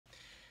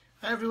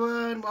Hi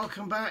everyone,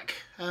 welcome back.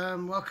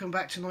 Welcome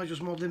back to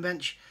Nigel's Modelling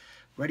Bench.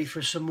 Ready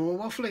for some more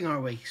waffling,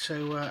 are we?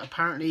 So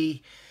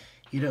apparently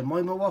you don't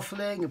mind my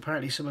waffling.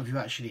 Apparently some of you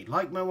actually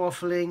like my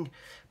waffling,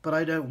 but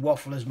I don't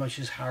waffle as much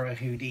as Harry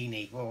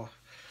Houdini. Well,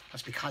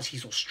 that's because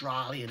he's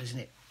Australian, isn't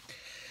it?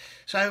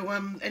 So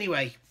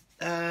anyway,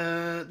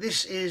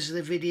 this is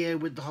the video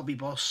with the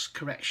HobbyBoss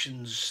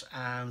corrections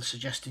and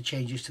suggested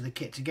changes to the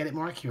kit to get it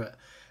more accurate.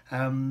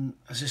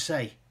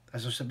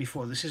 As I said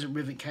before, this isn't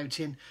rivet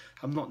counting.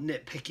 I'm not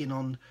nitpicking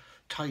on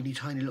tiny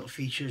little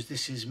features.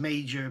 This is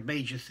major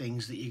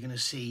things that you're going to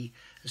see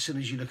as soon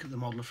as you look at the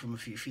model from a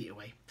few feet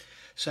away.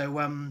 So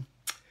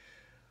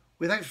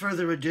without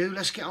further ado,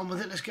 let's get on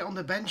with it. Let's get on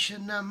the bench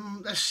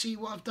and let's see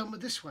what I've done with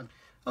this one.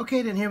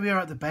 Okay, then here we are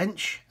at the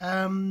bench.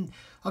 I'm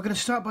going to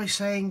start by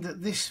saying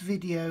that this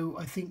video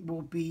I think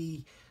will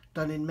be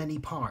done in many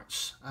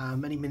parts,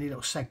 many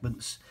little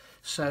segments.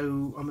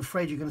 So I'm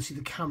afraid you're going to see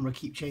the camera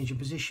keep changing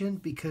position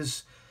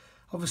because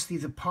obviously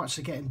the parts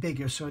are getting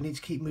bigger, so I need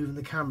to keep moving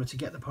the camera to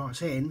get the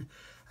parts in.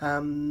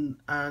 And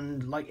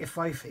like if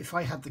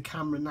I had the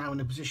camera now in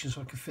a position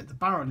so I could fit the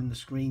barrel in the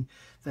screen,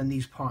 then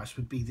these parts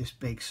would be this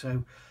big.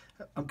 So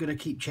I'm going to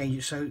keep changing.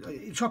 So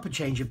chop and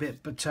change a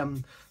bit, but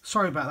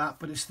sorry about that.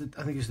 But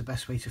I think it's the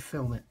best way to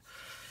film it.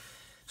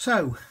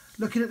 So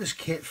looking at this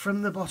kit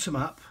from the bottom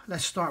up,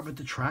 let's start with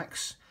the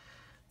tracks.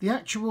 The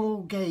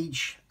actual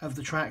gauge of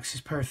the tracks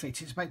is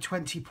perfect. It's about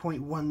 20.1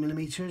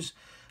 millimeters.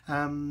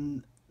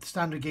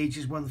 Standard gauge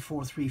is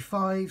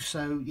 1435,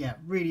 so yeah,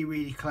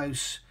 really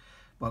close.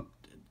 Well,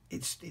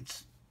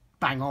 it's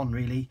bang on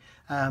really.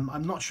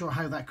 I'm not sure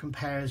how that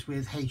compares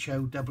with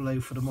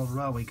HO00 for the model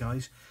railway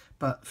guys,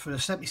 but for a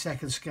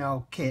 72nd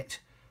scale kit,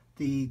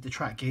 the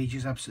track gauge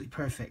is absolutely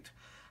perfect.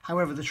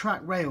 However, the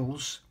track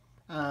rails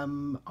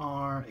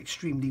are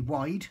extremely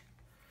wide,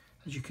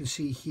 as you can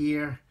see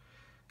here.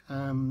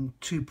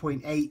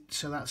 2.8,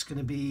 so that's going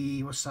to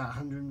be, what's that,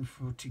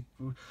 140,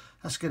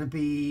 that's going to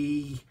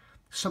be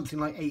something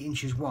like 8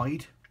 inches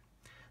wide,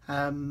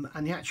 and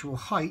the actual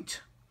height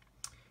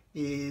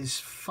is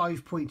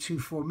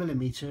 5.24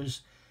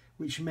 millimeters,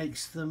 which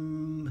makes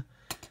them,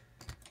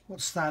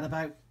 what's that,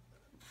 about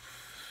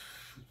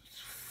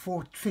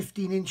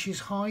 15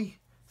 inches high,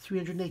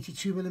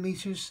 382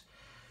 millimeters.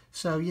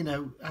 So you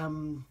know,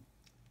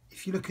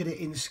 if you look at it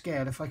in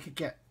scale, if I can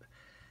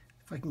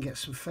get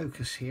some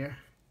focus here,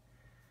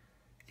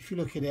 if you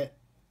look at it,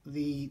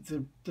 the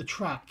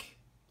track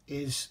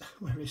is,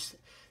 where is it?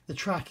 The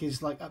track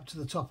is like up to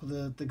the top of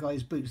the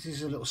guy's boots. This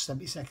is a little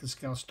 72nd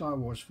scale Star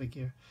Wars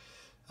figure.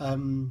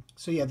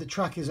 So yeah, the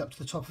track is up to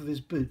the top of his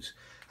boots.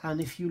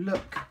 And if you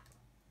look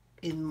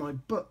in my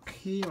book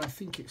here, I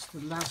think it's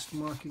the last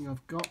marking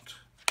I've got.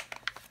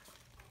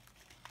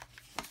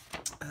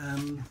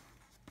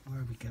 Where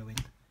are we going?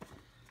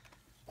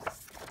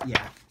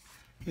 Yeah,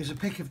 here's a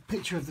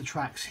picture of the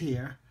tracks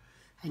here,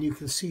 and you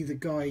can see the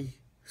guy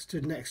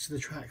stood next to the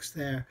tracks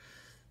there.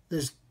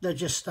 They're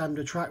just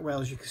standard track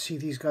rails. You can see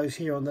these guys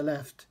here on the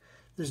left.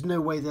 There's no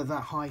way they're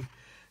that high.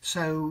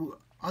 So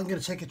I'm going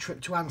to take a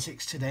trip to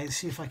Antics today and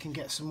see if I can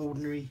get some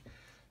ordinary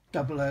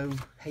 00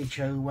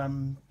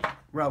 HO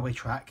railway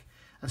track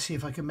and see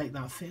if I can make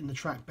that fit in the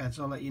track beds.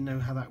 I'll let you know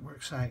how that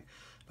works out.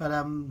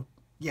 But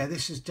yeah,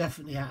 this is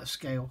definitely out of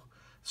scale.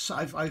 So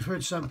I've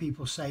heard some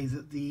people say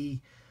that the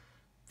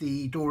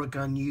Dora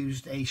gun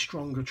used a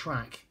stronger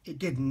track. It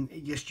didn't.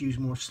 It just used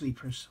more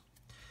sleepers.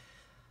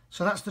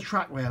 So that's the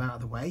track rail out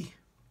of the way.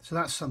 So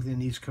that's something that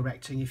needs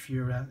correcting if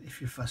you're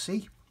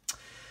fussy,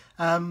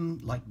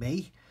 like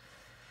me.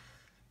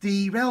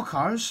 The rail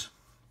cars,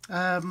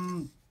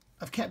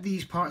 I've kept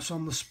these parts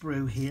on the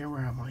sprue here.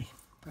 Where am I?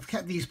 I've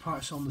kept these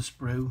parts on the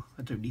sprue.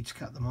 I don't need to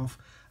cut them off.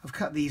 I've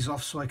cut these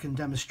off so I can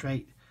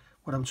demonstrate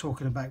what I'm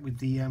talking about with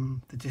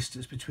the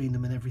distance between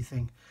them and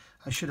everything.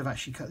 I should have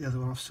actually cut the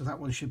other one off, so that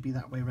one should be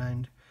that way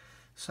round.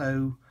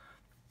 So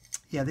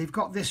yeah, they've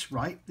got this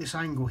right, this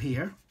angle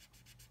here.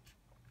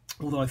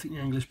 Although I think the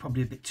angle is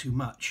probably a bit too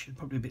much,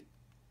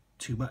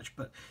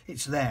 but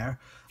it's there.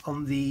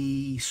 On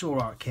the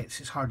Soar Art kits,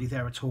 it's hardly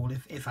there at all,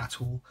 if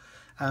at all.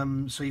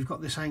 So you've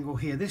got this angle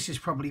here. This is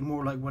probably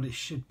more like what it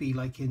should be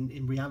like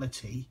in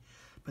reality.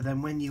 But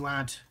then when you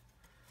add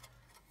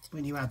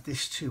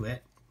this to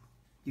it,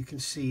 you can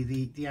see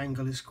the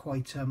angle is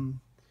quite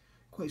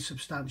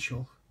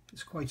substantial.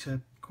 It's quite a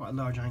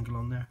large angle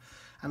on there,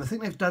 and I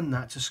think they've done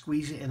that to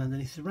squeeze it in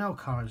underneath the rail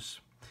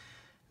cars.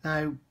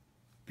 Now,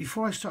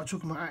 before I start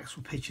talking about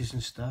axle pitches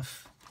and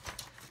stuff,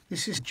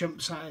 this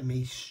jumps out at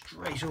me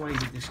straight away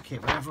with this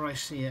kit whenever I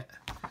see it.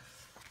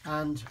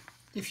 And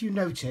if you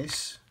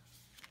notice,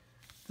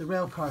 the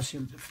rail cars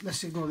here,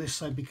 let's ignore this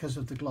side because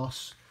of the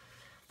gloss.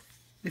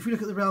 If you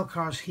look at the rail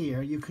cars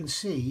here, you can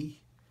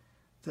see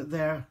that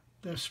they're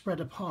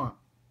spread apart.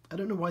 I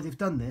don't know why they've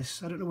done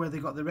this. I don't know where they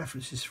got the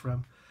references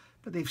from,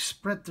 but they've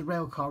spread the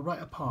rail car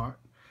right apart,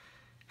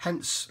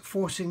 hence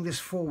forcing this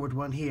forward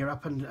one here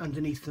up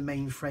underneath the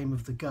main frame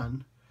of the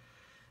gun,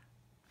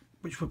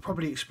 which would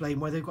probably explain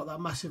why they've got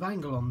that massive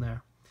angle on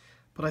there.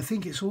 But I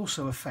think it's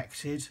also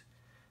affected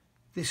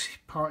this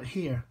part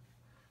here.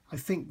 I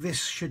think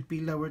this should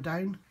be lower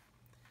down.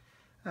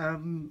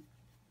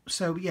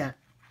 So yeah,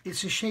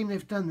 it's a shame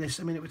they've done this.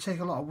 I mean, it would take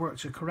a lot of work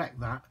to correct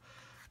that,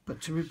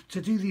 but to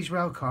do these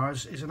rail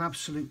cars is an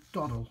absolute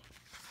doddle.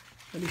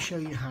 Let me show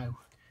you how.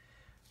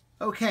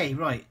 Okay,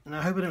 right, and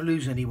I hope I don't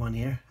lose anyone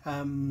here.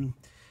 I'm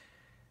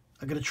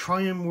going to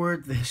try and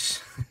word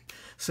this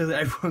so that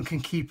everyone can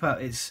keep up.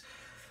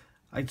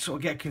 I sort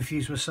of get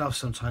confused myself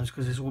sometimes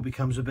because this all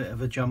becomes a bit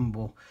of a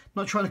jumble.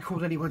 Not trying to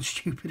call anyone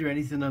stupid or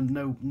anything.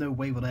 No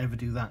way would I ever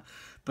do that.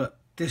 But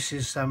this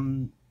is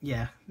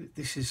yeah,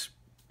 this is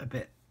a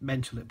bit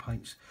mental at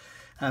points.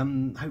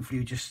 Hopefully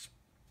you just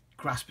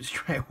grasp it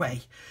straight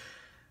away.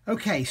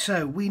 Okay,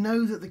 so we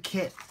know that the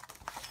kit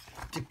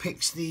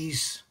depicts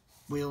these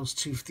wheels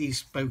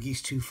these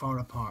bogies too far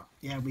apart.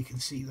 Yeah, we can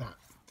see that.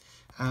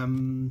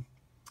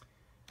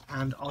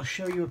 And I'll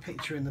show you a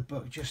picture in the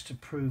book just to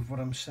prove what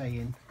I'm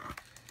saying,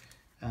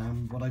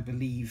 what I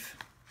believe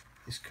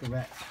is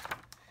correct.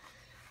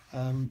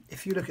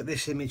 If you look at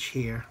this image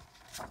here,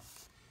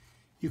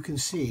 you can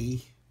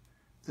see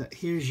that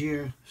here's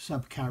your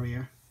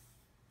subcarrier,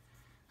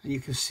 and you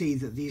can see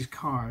that these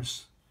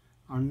cars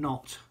are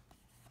not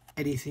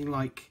anything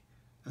like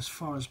as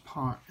far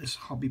apart as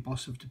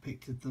HobbyBoss have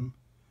depicted them.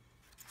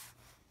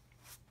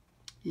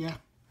 Yeah,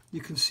 you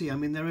can see, I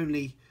mean, they're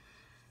only,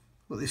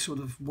 well, they're sort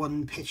of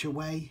one pitch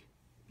away.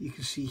 You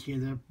can see here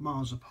they're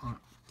miles apart.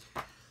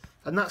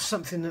 And that's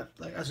something that,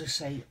 like, as I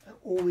say,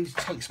 always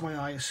takes my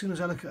eye. As soon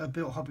as I look at a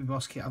built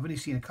HobbyBoss kit, I've only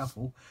seen a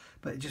couple,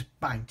 but it just,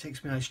 bang,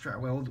 takes my eye straight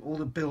away. All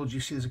the builds, you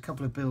see there's a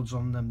couple of builds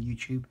on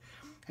YouTube,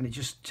 and it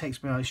just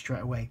takes my eye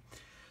straight away.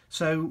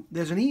 So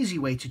there's an easy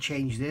way to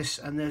change this,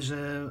 and there's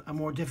a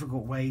more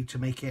difficult way to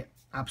make it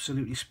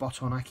absolutely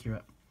spot on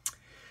accurate.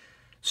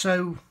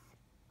 So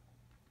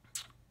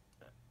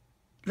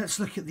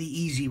let's look at the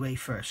easy way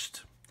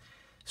first.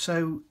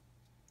 So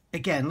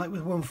again, like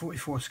with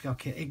 1/44 scale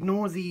kit,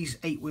 ignore these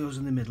 8 wheels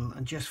in the middle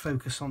and just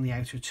focus on the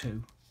outer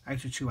two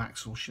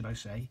axles, should I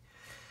say.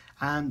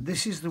 And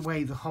this is the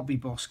way the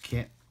HobbyBoss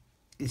kit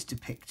is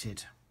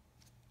depicted.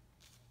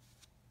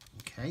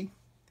 Okay,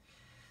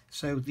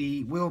 so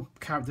the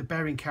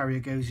bearing carrier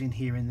goes in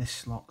here in this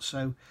slot.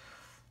 So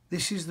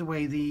this is the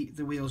way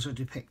the wheels are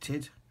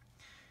depicted,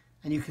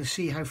 and you can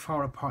see how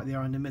far apart they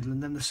are in the middle,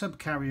 and then the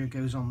subcarrier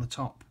goes on the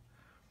top,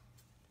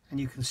 and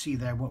you can see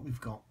there what we've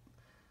got.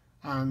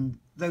 And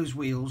those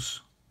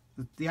wheels,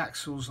 the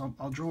axles,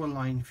 I'll draw a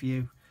line for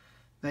you,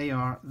 they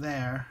are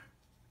there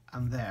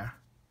and there.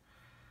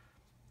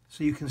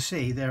 So you can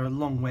see they're a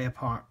long way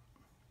apart.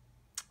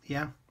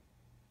 Yeah.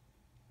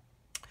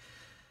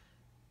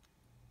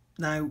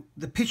 Now,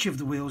 the pitch of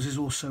the wheels is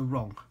also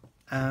wrong.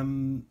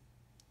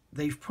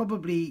 They've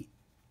probably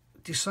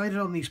decided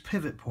on these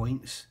pivot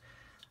points,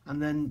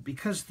 and then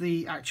because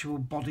the actual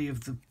body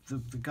of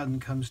the gun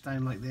comes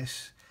down like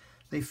this,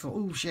 they thought,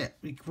 oh shit,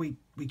 we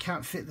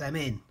can't fit them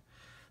in,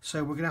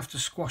 so we're gonna have to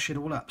squash it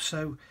all up.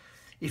 So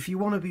if you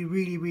want to be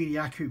really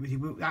accurate with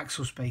your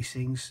axle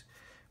spacings,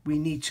 we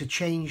need to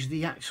change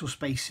the axle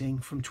spacing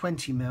from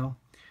 20mm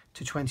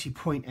to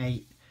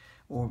 20.8,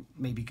 or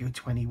maybe go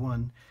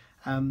 21,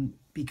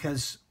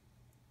 because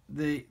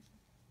the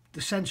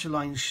center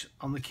lines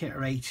on the kit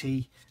are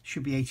 80,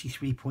 should be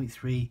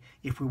 83.3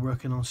 if we're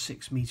working on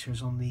 6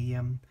 meters on the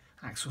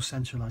axle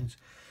center lines.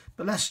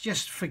 But let's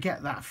just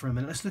forget that for a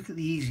minute. Let's look at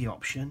the easy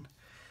option.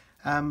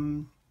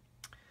 I'll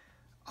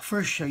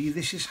first show you,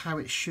 this is how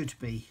it should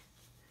be.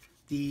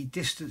 The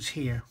distance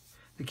here,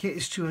 the kit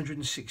is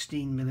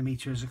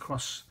 216mm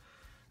across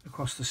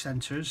the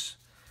centers,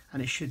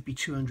 and it should be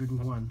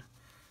 201.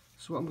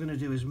 So what I'm going to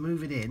do is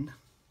move it in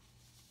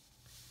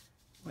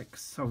like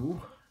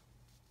so,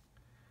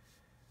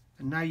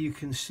 and now you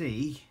can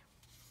see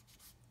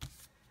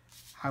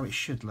how it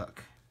should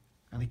look.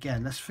 And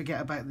again, let's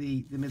forget about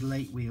the middle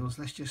 8 wheels,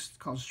 let's just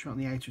concentrate on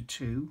the outer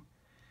 2,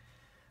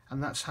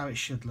 and that's how it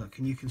should look.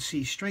 And you can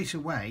see straight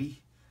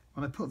away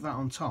when I put that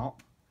on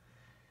top,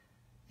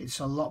 it's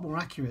a lot more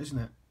accurate, isn't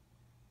it?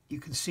 You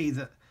can see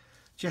that,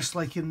 just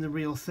like in the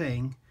real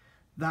thing,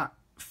 that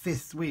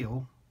 5th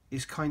wheel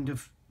is kind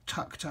of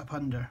tucked up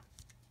under.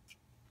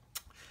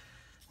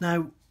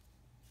 Now,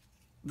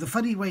 the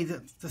funny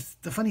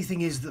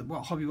thing is that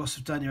what HobbyBoss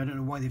have done here, I don't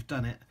know why they've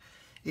done it,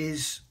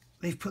 is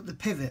they've put the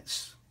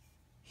pivots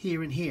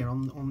here and here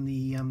on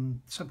the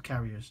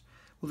subcarriers.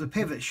 Well, the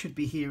pivot should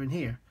be here and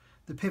here.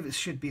 The pivots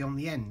should be on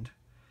the end,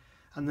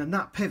 and then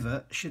that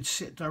pivot should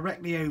sit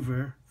directly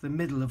over the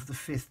middle of the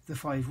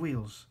 5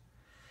 wheels.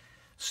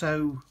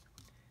 So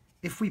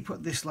if we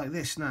put this like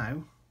this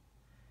now,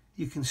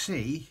 you can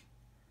see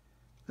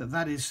that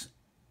that is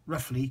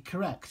roughly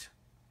correct.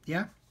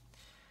 Yeah.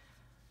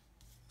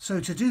 So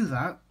to do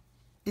that,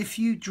 if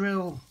you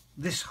drill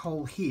this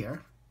hole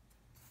here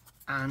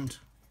and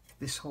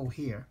this hole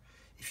here,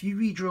 if you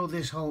re-drill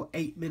this hole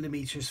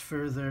 8mm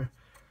further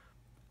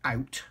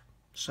out,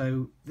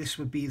 so this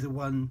would be the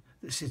one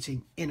that's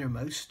sitting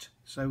innermost.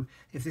 So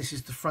if this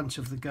is the front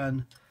of the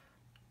gun,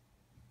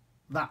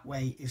 that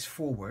way is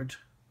forward,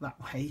 that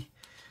way.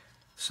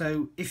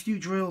 So if you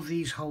drill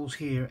these holes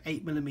here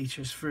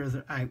 8mm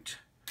further out,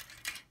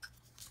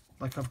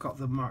 like I've got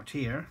them marked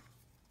here,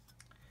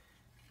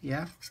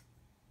 yeah,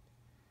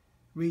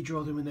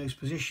 redraw them in those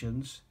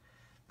positions,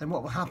 then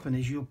what will happen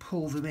is you'll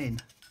pull them in.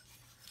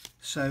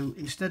 So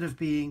instead of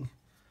being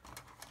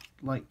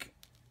like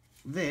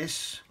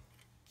this,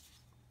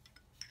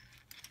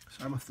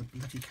 sorry, I'm off the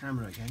bloody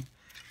camera again.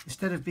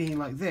 Instead of being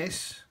like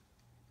this,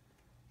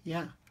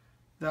 yeah,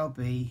 they'll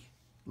be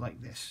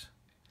like this.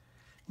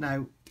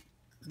 Now,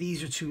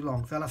 these are too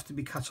long. They'll have to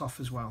be cut off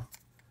as well.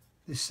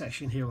 This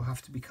section here will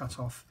have to be cut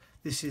off.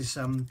 This is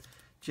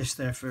just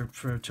there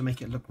to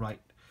make it look right,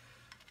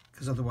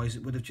 because otherwise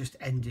it would have just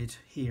ended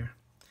here.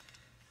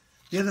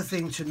 The other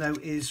thing to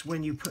note is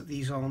when you put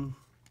these on,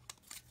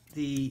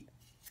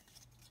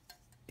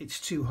 it's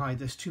too high.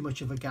 There's too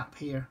much of a gap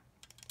here,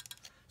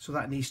 so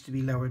that needs to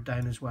be lowered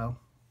down as well.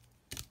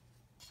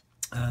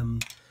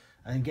 And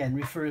again,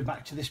 referring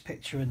back to this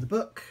picture in the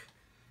book,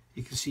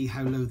 you can see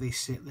how low they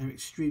sit. They're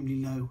extremely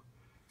low,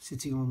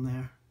 sitting on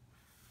there.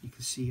 You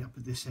can see up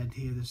at this end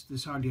here,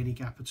 there's hardly any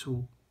gap at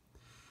all.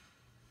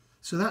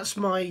 So that's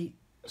my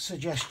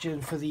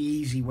suggestion for the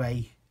easy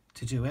way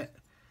to do it.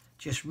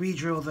 Just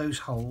re-drill those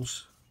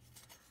holes.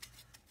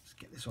 Let's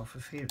get this off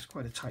of here. It's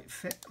quite a tight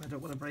fit. I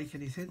don't want to break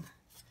anything.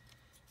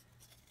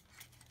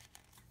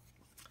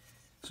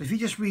 So if you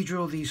just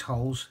re-drill these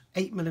holes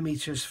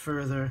 8mm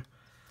further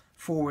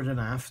forward and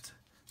aft,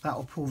 that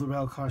will pull the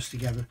rail cars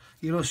together.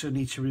 You'll also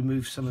need to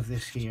remove some of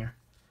this here.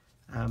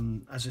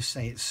 As I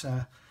say, it's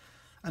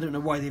I don't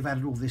know why they've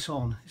added all this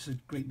on. It's a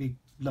great big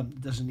lump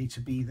that doesn't need to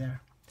be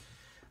there.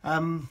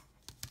 And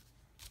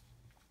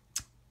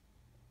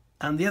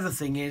the other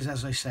thing is,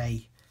 as I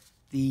say,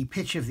 the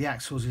pitch of the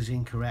axles is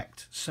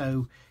incorrect.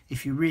 So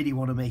if you really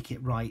want to make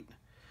it right,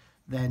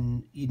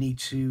 then you need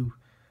to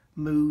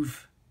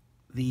move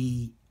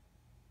the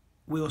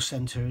wheel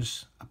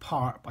centers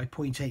apart by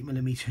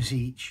 0.8mm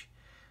each,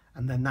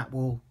 and then that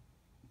will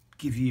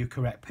give you your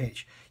correct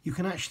pitch. You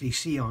can actually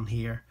see on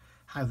here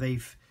how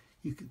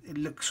it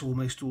looks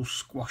almost all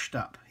squashed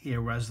up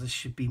here, whereas this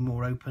should be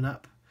more open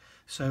up.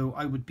 So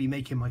I would be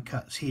making my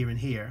cuts here and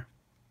here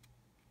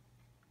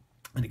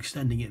and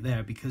extending it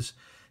there, because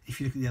if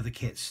you look at the other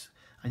kits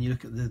and you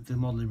look at the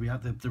model,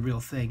 the real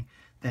thing,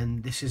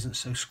 then this isn't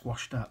so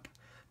squashed up.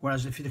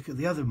 Whereas if you look at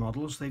the other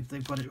models,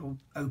 they've got it all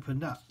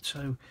opened up.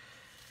 So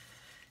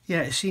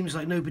yeah, it seems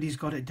like nobody's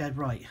got it dead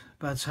right.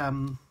 But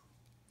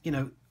you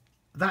know,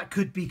 that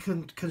could be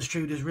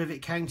construed as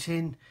rivet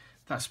counting.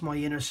 That's my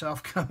inner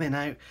self coming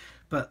out.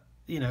 But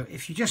you know,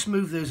 if you just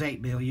move those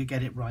 8mm, you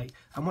get it right.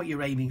 And what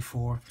you're aiming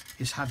for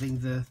is having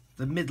the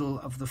middle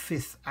of the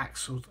 5th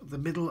axle, the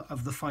middle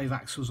of the 5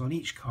 axles on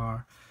each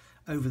car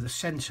over the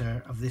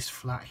center of this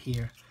flat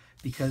here,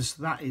 because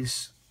that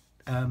is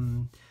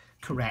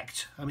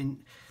correct. I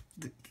mean,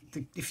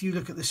 if you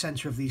look at the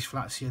center of these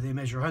flats here, they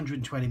measure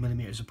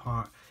 120mm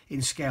apart.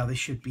 In scale, they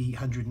should be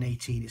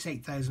 118. It's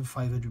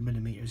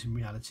 8,500mm in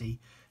reality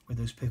where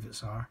those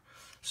pivots are.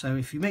 So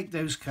if you make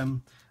those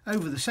come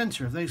over the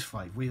center of those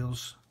 5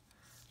 wheels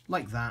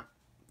like that,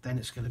 then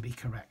it's going to be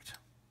correct.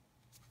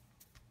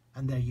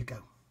 And there you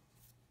go.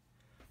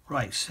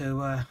 Right,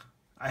 so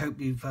I hope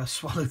you've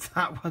swallowed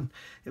that one.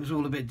 It was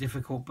all a bit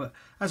difficult, but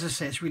as I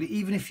say, it's really,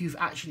 even if you've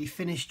actually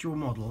finished your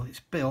model, it's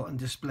built and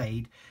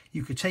displayed,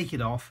 you could take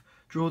it off,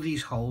 draw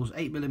these holes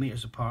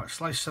 8mm apart,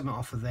 slice some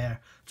off of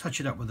there, touch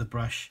it up with a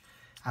brush,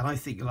 and I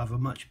think you'll have a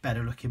much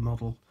better looking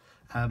model.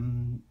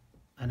 And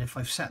if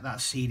I've set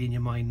that seed in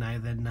your mind now,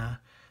 then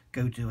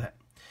go do it.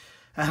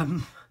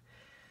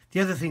 The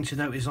other thing to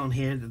note is on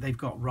here that they've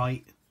got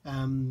right,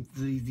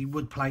 the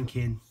wood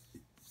planking,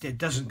 it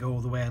doesn't go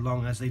all the way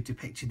along as they've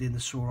depicted in the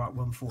Soar Art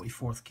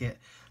 144th kit.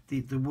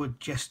 The wood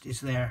just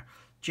is there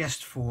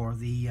just for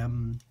the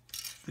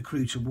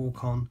crew to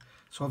walk on.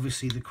 So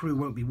obviously the crew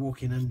won't be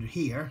walking under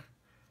here,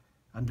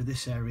 under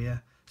this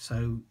area,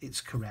 so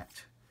it's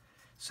correct.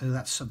 So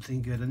that's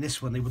something good. And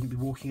this one, they wouldn't be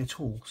walking at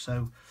all.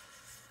 So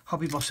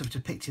HobbyBoss have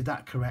depicted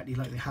that correctly,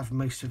 like they have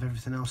most of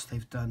everything else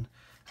they've done.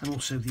 And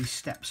also these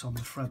steps on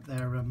the front,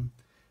 they're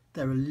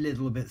a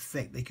little bit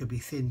thick. They could be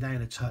thinned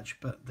down a touch,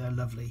 but they're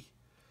lovely.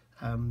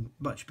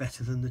 Much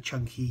better than the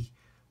chunky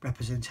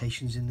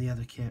representations in the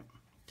other kit.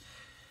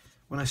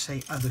 When I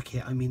say other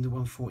kit, I mean the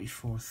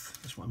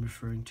 144th. That's what I'm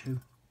referring to.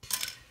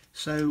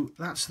 So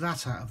that's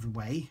that out of the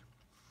way.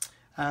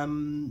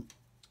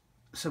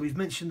 So we've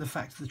mentioned the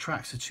fact that the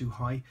tracks are too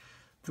high.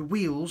 The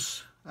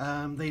wheels,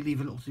 they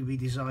leave a little to be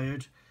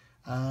desired.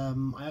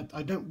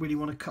 I don't really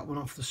want to cut one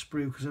off the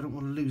sprue because I don't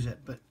want to lose it,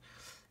 but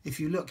if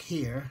you look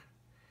here,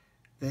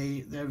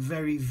 they're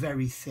very,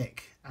 very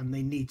thick and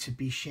they need to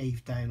be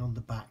shaved down on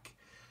the back.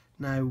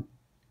 Now,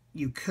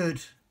 you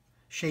could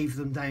shave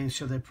them down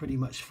so they're pretty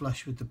much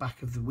flush with the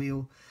back of the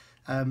wheel.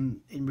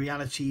 In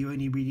reality, you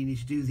only really need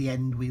to do the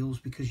end wheels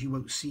because you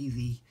won't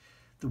see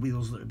the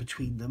wheels that are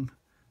between them.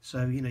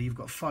 So, you know, you've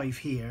got 5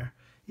 here.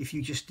 If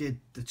you just did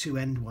the 2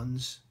 end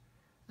ones,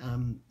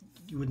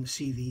 you wouldn't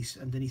see these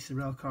underneath the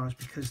rail cars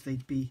because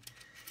they'd be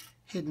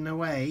hidden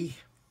away,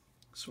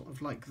 sort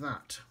of like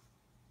that.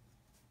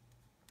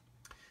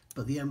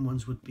 But the end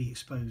ones would be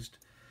exposed.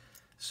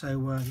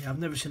 So yeah, I've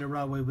never seen a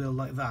railway wheel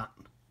like that.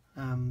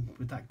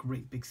 with that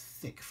great big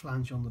thick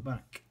flange on the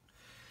back.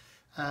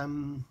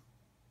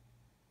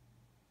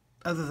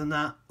 Other than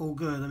that, all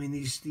good. I mean,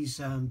 these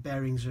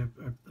bearings are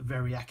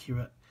very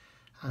accurate,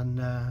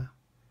 and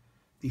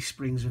these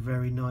springs are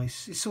very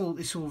nice. It's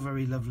all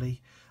very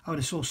lovely. Oh, and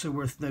it's also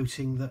worth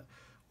noting that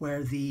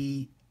where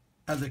the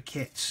other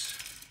kits,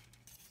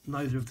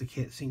 neither of the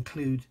kits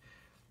include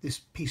this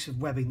piece of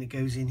webbing that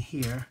goes in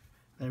here.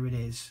 There it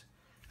is.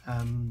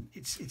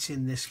 It's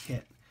in this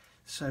kit.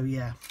 So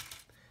yeah.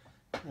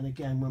 And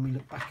again, when we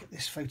look back at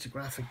this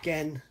photograph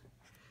again,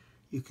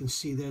 you can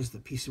see there's the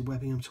piece of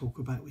webbing I'm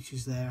talking about, which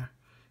is there,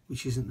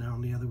 which isn't there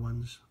on the other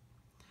ones.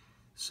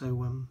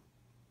 So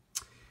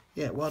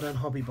yeah, well done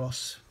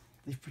HobbyBoss.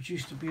 They've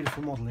produced a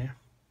beautiful model here.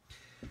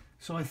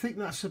 So I think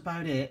that's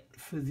about it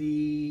for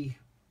the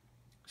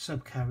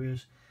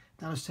subcarriers.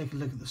 Now let's take a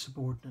look at the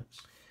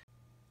subordinates.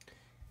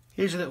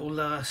 Here's a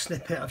little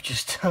snippet I've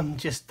just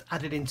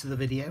added into the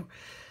video.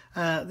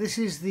 This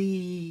is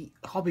the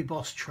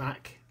HobbyBoss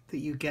track that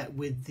you get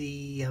with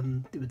the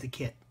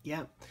kit,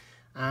 yeah.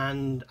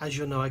 And as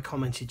you'll know, I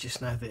commented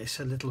just now that it's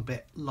a little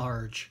bit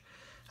large,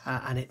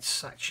 and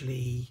it's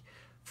actually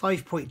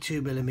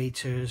 5.2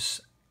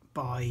 millimeters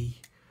by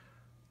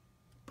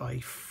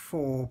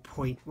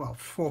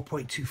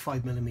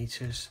 4.25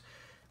 millimeters,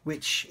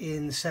 which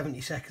in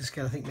 70-second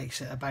scale I think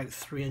makes it about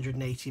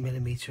 380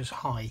 millimeters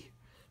high.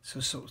 So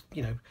sort of,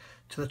 you know,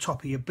 to the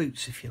top of your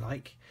boots, if you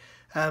like.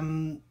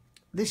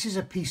 This is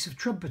a piece of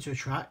trumpeter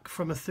track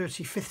from a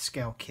 35th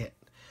scale kit,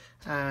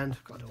 and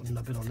I've got a little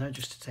nubbin on there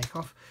just to take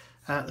off.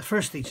 The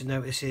first thing to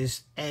notice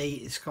is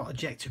it's got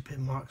ejector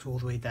pin marks all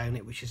the way down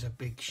it, which is a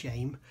big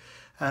shame,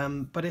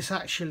 but it's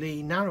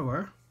actually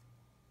narrower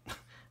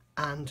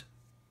and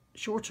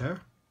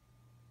shorter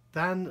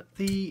than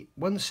the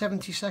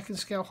 1/72nd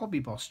scale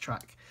HobbyBoss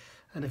track.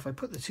 And if I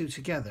put the two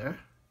together,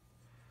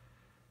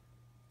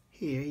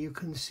 here you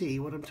can see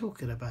what I'm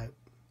talking about.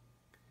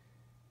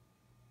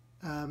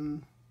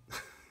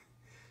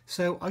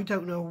 So I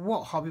don't know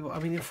what HobbyBoss, I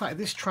mean, in fact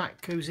this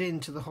track goes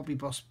into the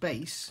HobbyBoss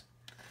base,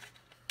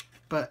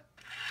 but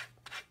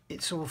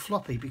it's all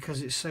floppy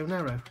because it's so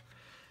narrow.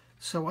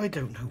 So I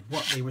don't know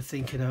what they were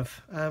thinking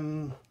of.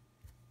 You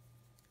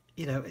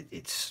know,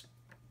 it's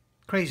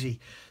crazy.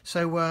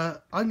 So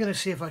I'm going to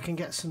see if I can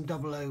get some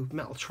 00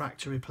 metal track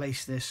to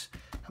replace this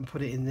and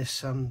put it in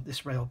this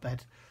this rail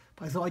bed.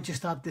 But I thought I'd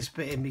just add this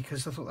bit in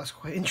because I thought that's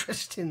quite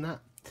interesting.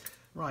 That.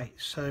 Right,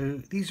 so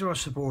these are our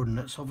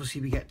subordinates.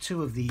 Obviously we get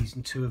two of these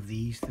and two of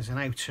these. There's an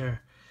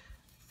outer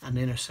and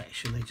inner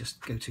section, they just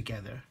go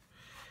together.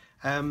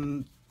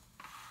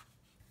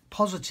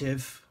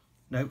 Positive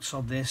notes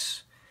on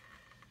this.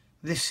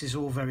 This is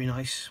all very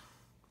nice.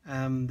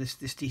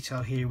 This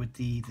detail here with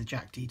the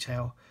jack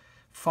detail,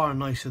 far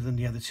nicer than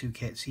the other two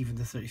kits, even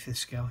the 35th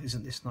scale.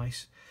 Isn't this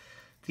nice?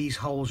 These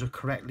holes are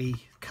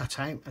correctly cut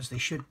out as they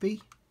should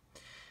be.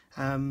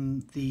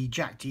 The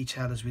jack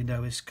detail, as we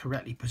know, is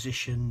correctly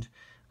positioned,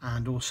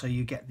 and also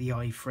you get the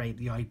eye frame,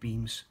 the eye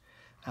beams,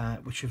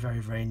 which are very,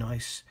 very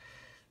nice.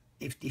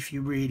 If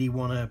you really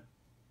want to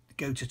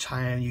go to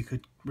town, you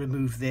could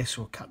remove this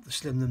or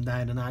slim them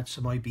down and add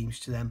some eye beams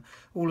to them.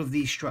 All of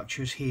these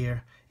structures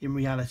here in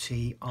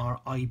reality are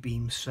eye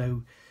beams,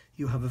 so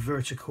you have a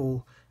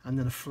vertical and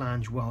then a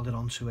flange welded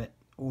onto it,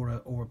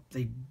 or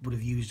they would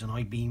have used an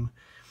eye beam,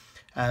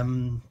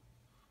 or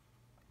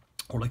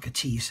like a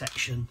T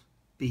section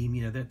beam.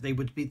 You know, they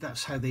would be,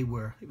 that's how they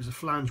were. It was a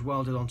flange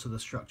welded onto the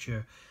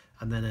structure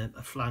and then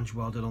a flange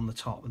welded on the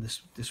top, and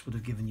this would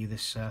have given you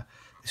this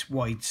this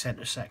wide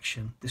center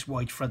section, this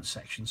wide front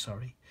section,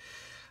 sorry.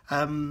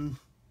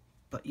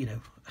 But you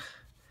know,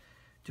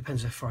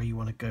 depends how far you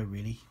want to go,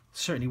 really.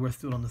 Certainly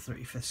worth doing on the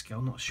 35th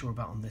scale, not sure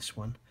about on this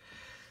one.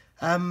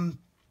 So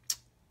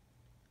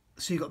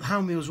you've got the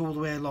hand wheels all the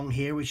way along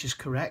here, which is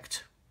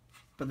correct,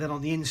 but then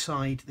on the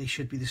inside they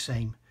should be the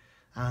same,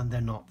 and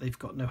they're not. They've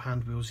got no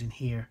hand wheels in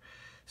here.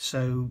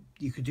 So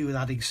you could do with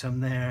adding some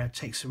there,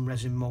 take some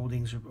resin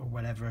mouldings or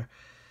whatever.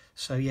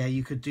 So yeah,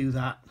 you could do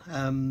that.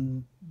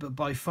 But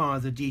by far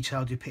the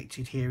detail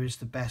depicted here is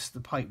the best, the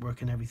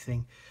pipework and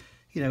everything.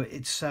 You know,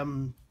 it's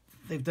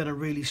they've done a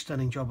really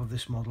stunning job of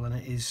this model, and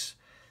it is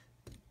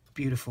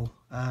beautiful.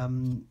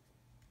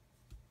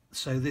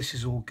 So this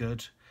is all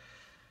good.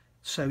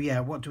 So yeah,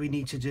 what do we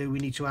need to do? We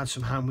need to add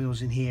some hand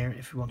wheels in here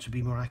if we want to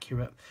be more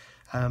accurate.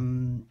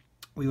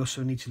 We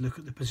also need to look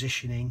at the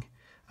positioning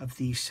of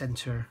these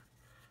center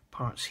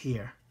parts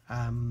here.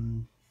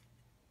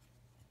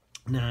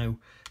 Now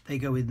they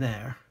go in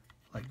there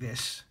like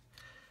this.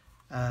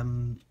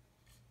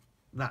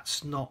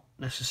 That's not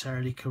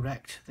necessarily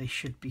correct. They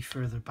should be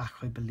further back,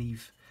 I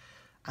believe.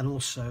 And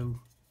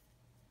also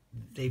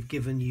they've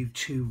given you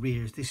two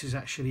rears. This is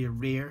actually a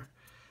rear.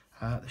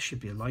 There should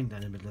be a line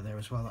down the middle of there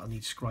as well that'll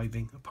need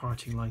scribing, a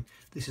parting line.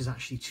 This is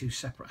actually two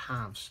separate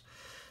halves.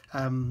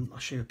 I'll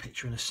show you a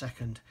picture in a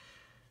second.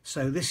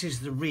 So this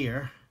is the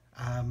rear.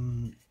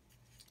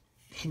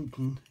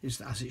 Hinton is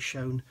as it's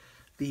shown.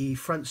 The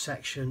front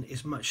section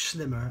is much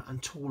slimmer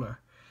and taller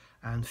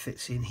and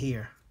fits in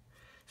here.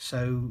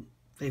 So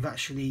they've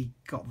actually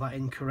got that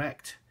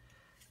incorrect.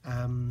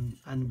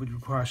 and would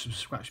require some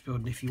scratch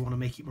building if you want to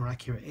make it more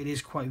accurate. It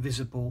is quite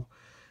visible.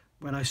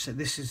 When I said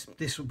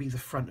this will be the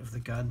front of the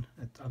gun.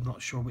 I'm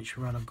not sure which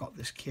round I've got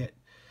this kit,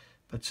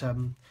 but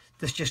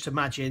let's just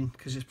imagine,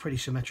 because it's pretty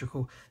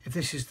symmetrical, if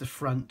this is the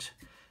front,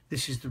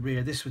 this is the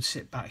rear, this would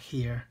sit back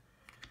here,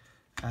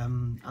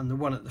 and the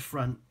one at the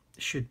front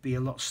should be a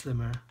lot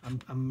slimmer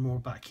and more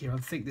back here. I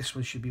think this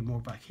one should be more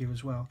back here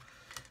as well.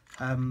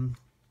 And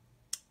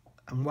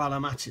while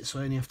I'm at it, so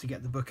I only have to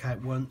get the book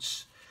out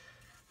once,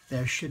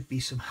 there should be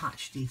some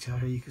hatch detail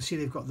here. You can see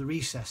they've got the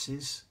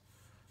recesses,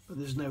 but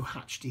there's no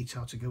hatch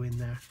detail to go in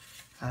there.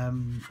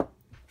 And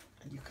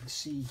you can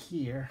see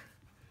here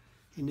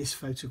in this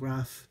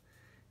photograph,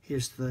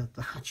 here's the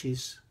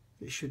hatches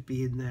that should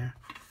be in there.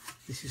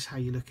 This is how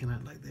you're looking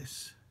at, like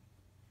this,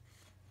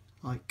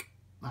 like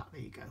that.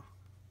 There you go.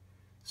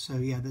 So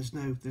yeah, there's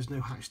no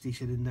hatch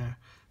detail in there.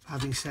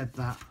 Having said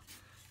that,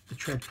 the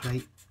tread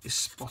plate is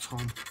spot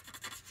on.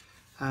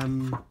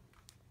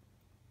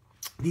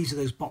 These are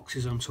those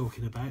boxes I'm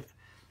talking about.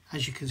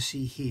 As you can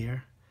see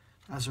here,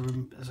 as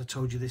I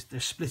told you, they're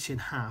split in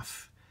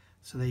half.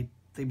 So they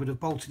would have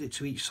bolted it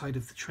to each side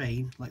of the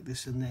train, like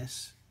this and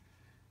this,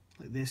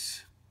 like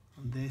this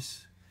and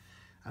this,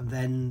 and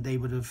then they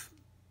would have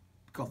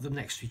got them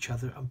next to each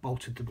other and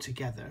bolted them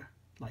together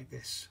like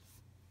this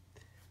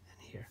and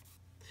here.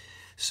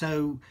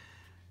 So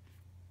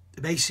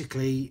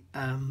basically,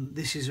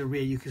 this is a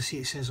rear. You can see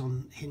it says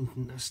on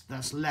Hinton,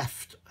 that's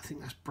left, I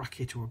think that's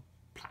bracket or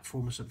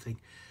platform or something,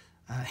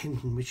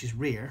 Hinton, which is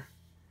rear,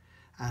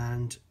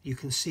 and you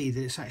can see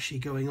that it's actually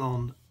going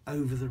on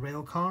over the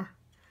rail car,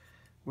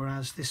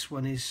 whereas this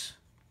one is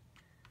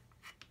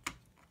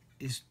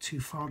too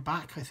far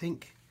back. I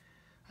think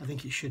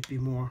it should be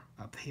more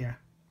up here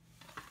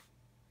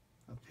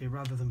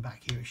rather than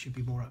back here. It should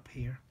be more up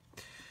here.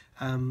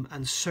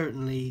 And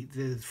certainly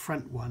the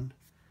front one,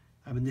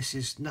 I mean, this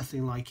is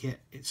nothing like it.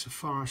 It's a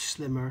far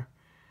slimmer,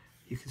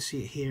 you can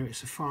see it here,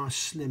 it's a far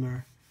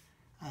slimmer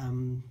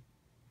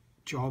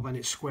job, and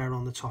it's square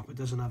on the top. It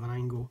doesn't have an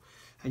angle.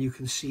 And you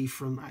can see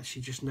from,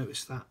 actually just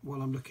notice that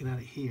while I'm looking at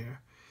it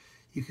here,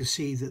 you can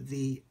see that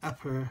the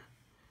upper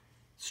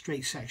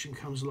straight section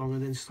comes along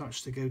and then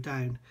starts to go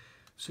down.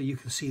 So you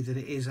can see that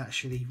it is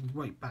actually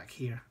right back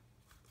here.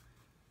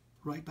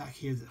 Right back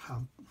here,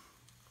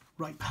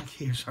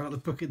 sorry, I'll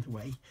book in the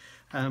way.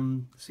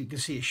 So you can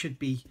see it should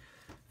be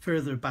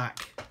further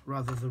back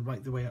rather than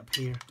right the way up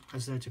here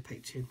as they're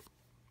depicted.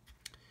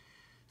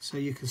 So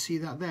you can see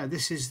that there.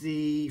 This is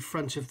the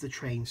front of the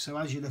train. So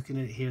as you're looking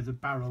at it here, the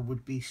barrel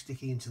would be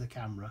sticking into the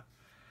camera,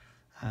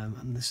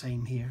 and the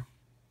same here.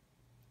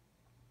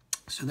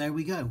 So there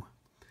we go.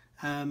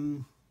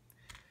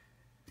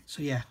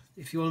 So yeah,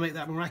 if you want to make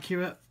that more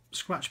accurate,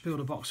 scratch build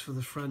a box for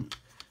the front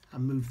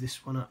and move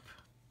this one up.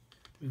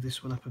 Move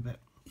this one up a bit.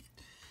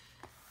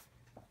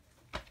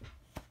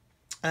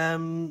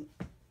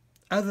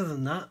 Other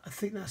than that, I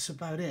think that's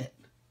about it.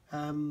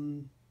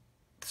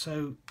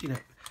 So, you know,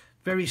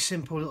 very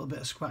simple little bit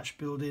of scratch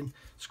building.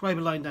 Scribe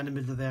a line down the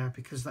middle there,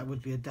 because that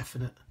would be a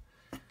definite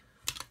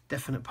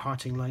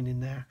parting line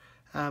in there.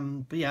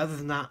 But yeah, other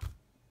than that,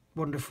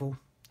 wonderful.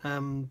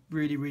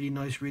 Really, really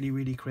nice, really,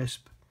 really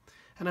crisp.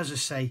 And as I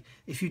say,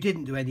 if you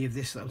didn't do any of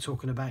this that I'm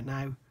talking about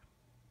now,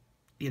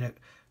 you know,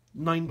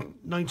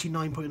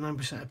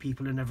 99.9% of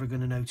people are never going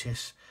to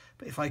notice.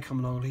 But if I come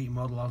along and look at your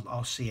model,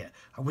 I'll see it.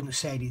 I wouldn't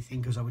say anything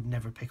because I would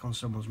never pick on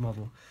someone's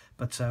model,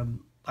 but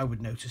I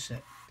would notice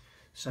it.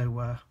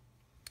 So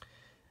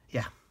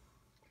yeah.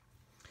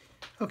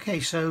 Okay,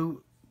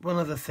 so one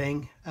other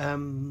thing,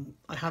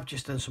 I have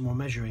just done some more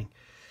measuring.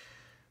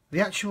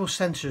 The actual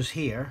sensors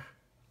here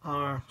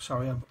are,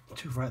 sorry, I'm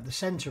too far out. The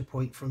center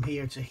point from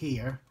here to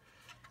here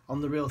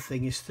on the real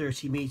thing is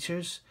 30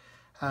 meters.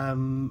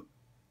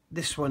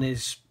 This one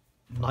is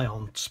nigh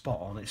on, spot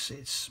on.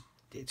 It's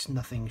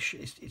nothing.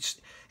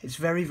 It's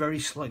very, very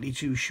slightly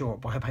too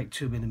short by about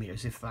 2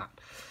 millimeters, if that.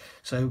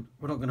 So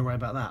we're not going to worry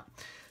about that.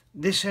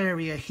 This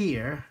area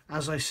here,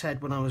 as I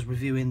said when I was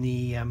reviewing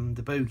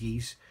the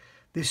bogies,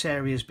 this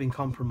area has been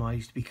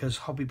compromised because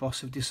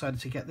HobbyBoss have decided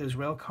to get those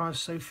rail cars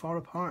so far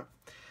apart.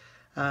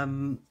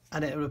 And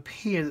it would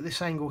appear that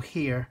this angle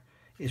here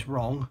is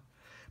wrong,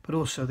 but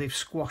also they've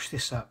squashed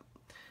this up.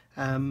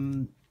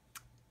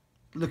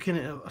 Looking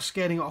at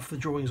scaling it off the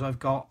drawings I've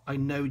got, I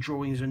know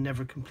drawings are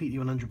never completely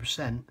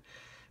 100%,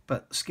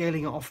 but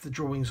scaling it off the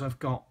drawings I've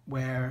got,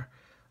 where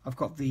I've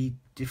got the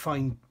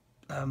defined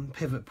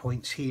pivot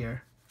points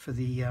here for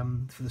the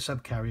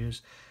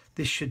subcarriers,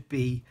 this should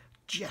be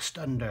just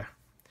under.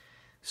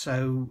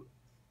 So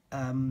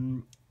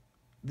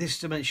this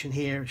dimension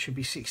here should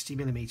be 60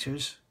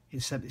 millimeters in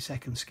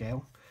 72nd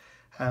scale.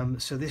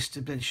 So this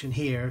dimension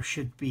here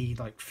should be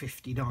like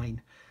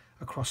 59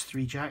 across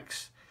 3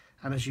 jacks.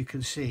 And as you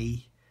can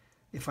see,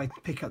 if I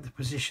pick up the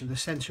position, the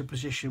center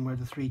position where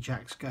the 3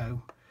 jacks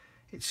go,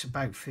 it's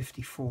about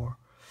 54.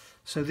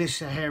 So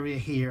this area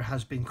here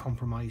has been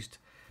compromised.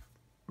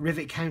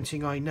 Rivet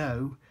counting, I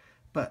know,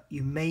 but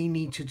you may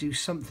need to do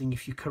something.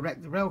 If you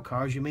correct the rail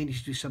cars, you may need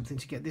to do something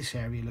to get this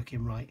area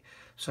looking right.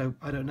 So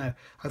I don't know,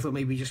 I thought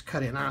maybe just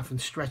cut it in half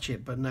and stretch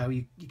it, but no,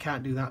 you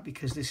can't do that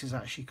because this is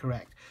actually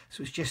correct.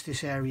 So it's just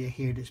this area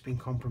here that's been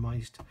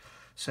compromised.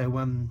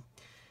 So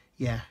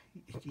yeah,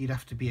 you'd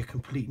have to be a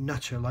complete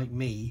nutter like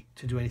me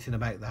to do anything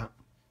about that.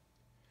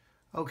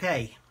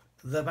 Okay,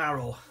 the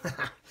barrel.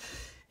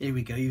 Here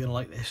we go, you're gonna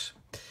like this.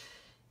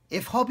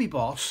 If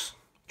HobbyBoss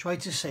tried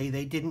to say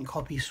they didn't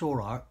copy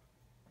Soar Art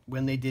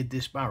when they did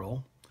this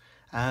barrel,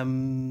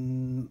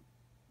 they're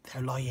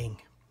lying.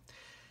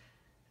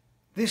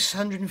 This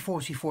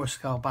 144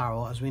 scale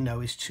barrel, as we know,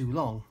 is too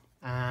long,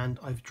 and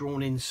I've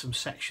drawn in some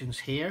sections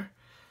here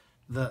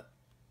that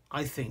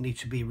I think need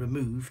to be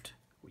removed.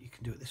 Well, you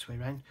can do it this way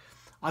around.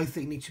 I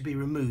think need to be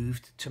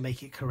removed to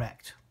make it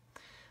correct.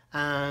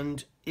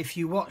 And if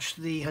you watch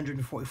the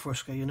 144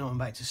 scale, you know what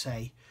I'm about to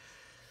say.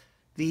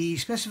 The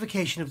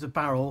specification of the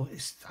barrel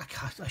is,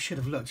 I should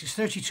have looked, it's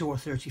 32 or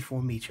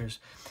 34 meters.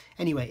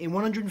 Anyway, in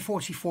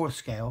 144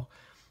 scale,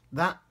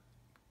 that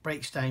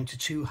breaks down to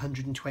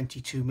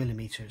 222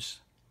 millimeters.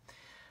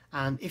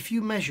 And if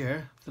you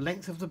measure the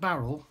length of the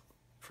barrel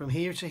from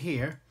here to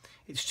here,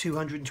 it's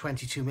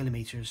 222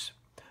 millimeters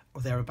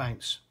or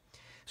thereabouts.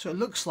 So it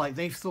looks like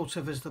they've thought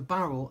of as the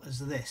barrel as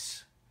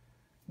this,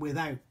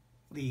 without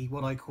the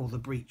what I call the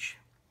breech.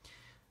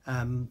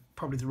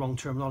 Probably the wrong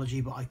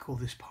terminology, but I call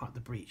this part the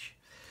breech.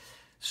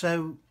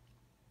 So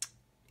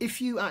if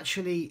you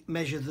actually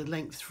measure the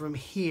length from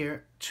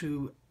here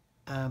to,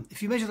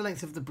 if you measure the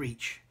length of the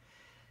breech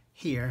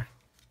here,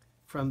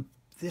 from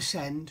this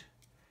end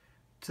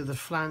to the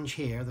flange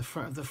here, the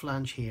front of the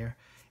flange here,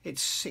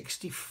 it's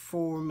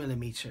 64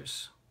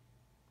 millimeters.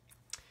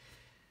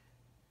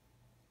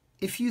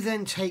 If you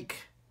then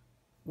take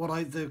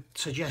the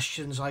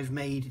suggestions I've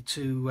made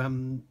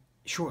to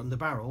shorten the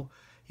barrel,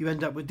 you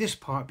end up with this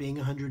part being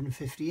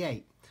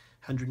 158.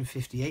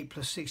 158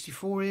 plus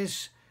 64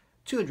 is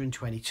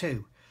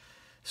 222.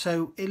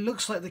 So it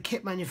looks like the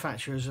kit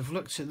manufacturers have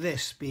looked at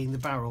this being the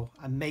barrel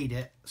and made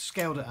it,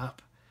 scaled it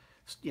up,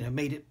 you know,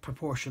 made it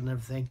proportional and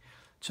everything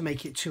to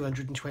make it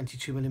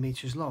 222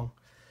 millimeters long.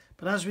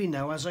 But as we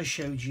know, as I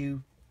showed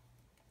you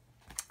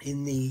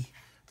in the,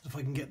 if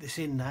I can get this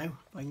in now,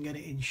 if I can get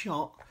it in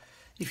shot,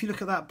 if you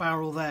look at that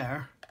barrel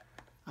there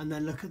and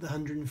then look at the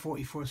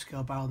 144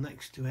 scale barrel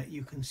next to it,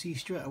 you can see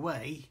straight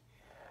away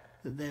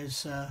that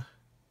there's a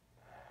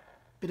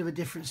bit of a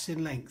difference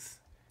in length.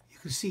 You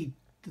can see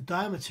the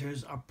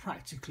diameters are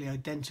practically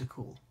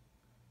identical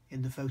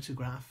in the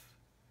photograph,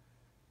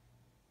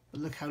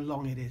 but look how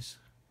long it is.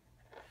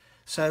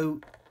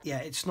 So yeah,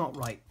 it's not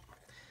right.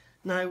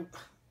 Now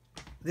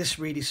this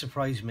really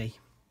surprised me.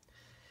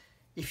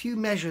 If you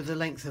measure the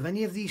length of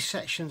any of these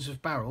sections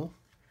of barrel,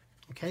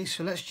 okay,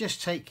 so let's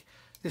just take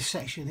this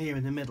section here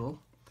in the middle.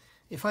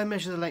 If I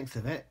measure the length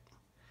of it,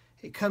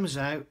 it comes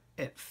out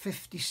at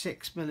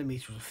 56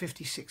 millimeters, or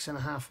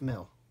 56.5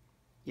 mil.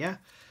 Yeah,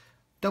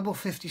 double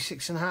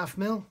 56.5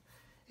 mil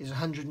is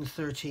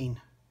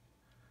 113.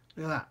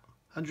 Look at that,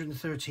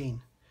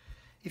 113.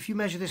 If you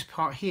measure this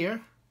part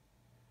here,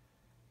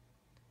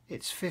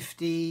 it's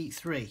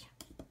 53,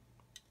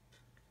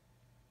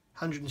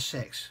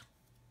 106.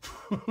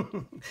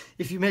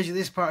 If you measure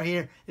this part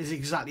here, it's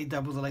exactly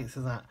double the length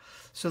of that.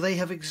 So they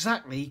have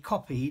exactly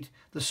copied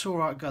the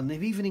Soar Art gun.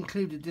 They've even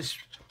included this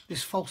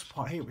false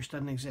part here, which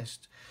doesn't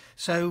exist.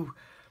 So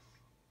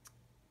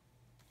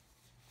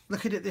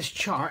looking at this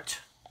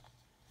chart,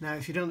 now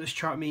if you don't know what this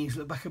chart means,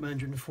 look back at my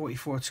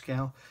 144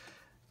 scale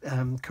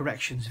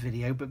corrections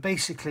video, but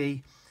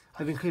basically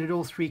I've included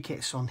all three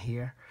kits on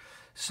here.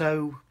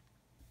 So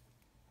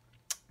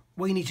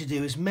what you need to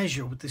do is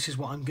measure, this is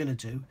what I'm going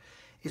to do,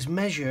 is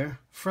measure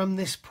from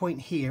this point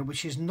here,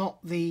 which is not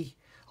the,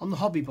 on the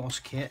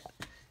HobbyBoss kit,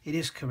 it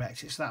is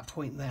correct, it's that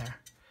point there,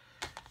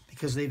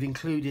 because they've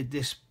included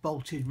this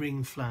bolted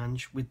ring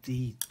flange with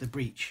the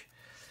breech.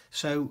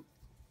 So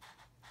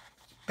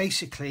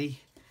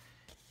basically,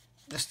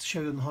 let's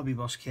show you on the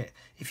HobbyBoss kit.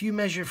 If you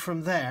measure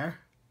from there,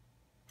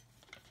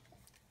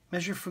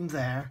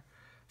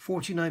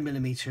 49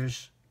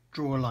 millimeters,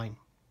 draw a line.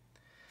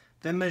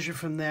 Then measure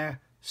from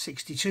there,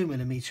 62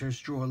 millimeters,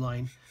 draw a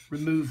line,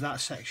 remove that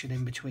section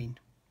in between.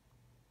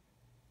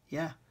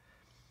 Yeah.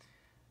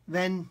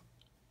 Then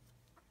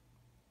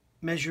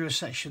measure a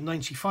section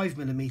 95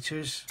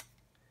 millimeters,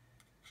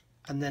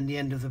 and then the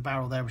end of the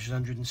barrel there, which is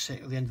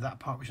 106, or the end of that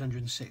part, which is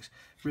 106,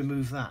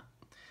 remove that.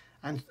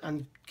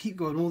 And keep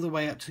going all the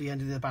way up to the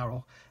end of the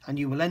barrel, and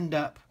you will end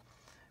up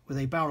with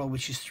a barrel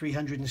which is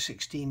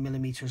 316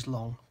 millimeters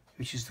long,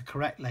 which is the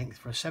correct length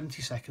for a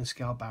 72nd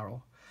scale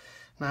barrel.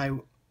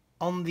 Now,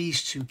 on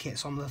these two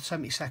kits, on the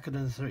 72nd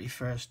and the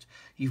 31st,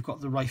 you've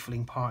got the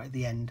rifling part at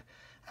the end,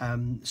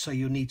 so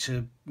you'll need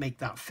to make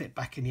that fit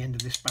back in the end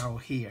of this barrel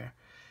here,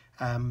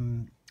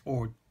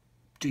 or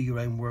do your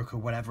own work or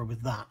whatever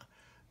with that.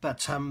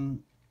 But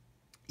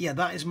yeah,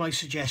 that is my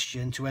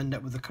suggestion to end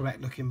up with the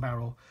correct looking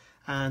barrel.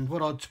 And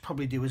what I'll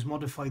probably do is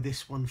modify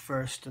this one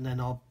first, and then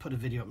I'll put a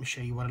video up and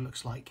show you what it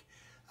looks like,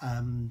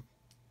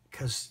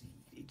 because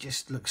it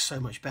just looks so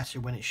much better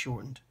when it's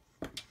shortened.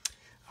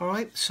 All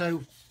right,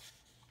 so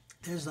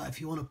there's that. If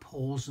you want to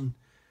pause and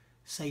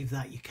save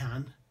that, you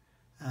can.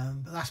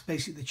 But that's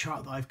basically the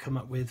chart that I've come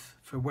up with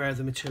for where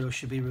the material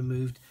should be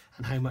removed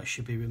and how much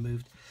should be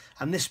removed.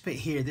 And this bit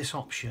here, this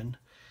option,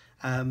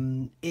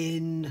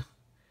 in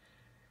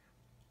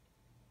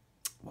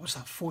what was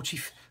that, 40,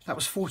 that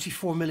was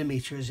 44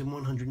 millimeters in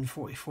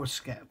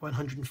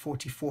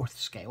 144th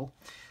scale,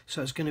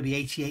 so it's going to be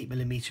 88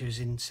 millimeters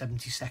in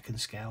 72nd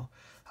scale.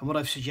 And what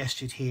I've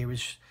suggested here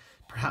is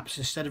perhaps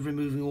instead of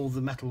removing all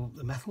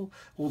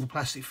all the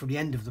plastic from the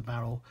end of the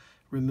barrel,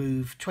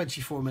 remove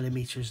 24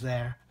 millimeters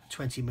there,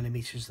 20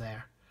 millimeters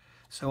there.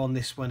 So on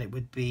this one it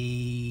would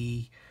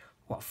be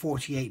what,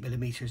 48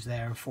 millimeters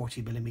there and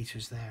 40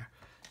 millimeters there.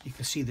 You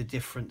can see the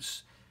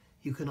difference.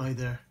 You can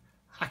either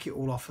hack it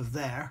all off of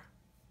there,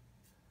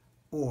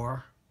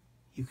 or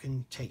you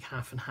can take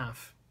half and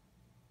half.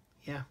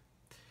 Yeah,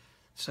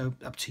 so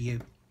up to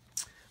you.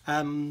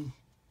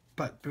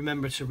 But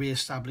remember to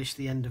re-establish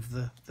the end of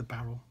the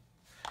barrel.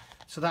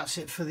 So that's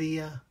it for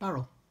the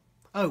barrel.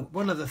 Oh,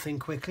 one other thing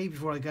quickly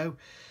before I go.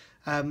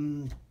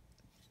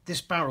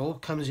 This barrel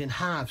comes in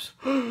halves.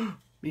 Means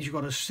you've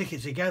got to stick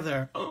it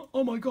together.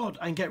 Oh my God,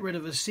 and get rid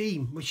of a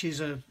seam, which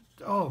is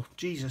oh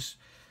Jesus.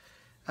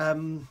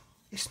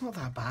 It's not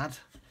that bad.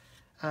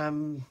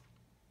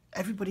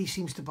 Everybody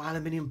seems to buy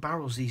aluminium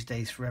barrels these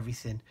days for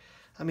everything.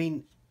 I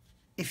mean,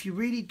 if you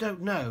really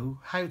don't know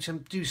how to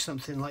do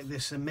something like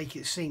this and make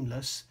it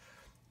seamless,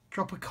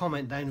 drop a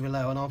comment down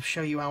below and I'll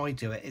show you how I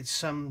do it.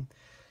 It's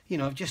you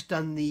know, I've just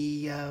done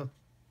the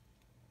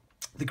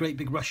Great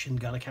Big Russian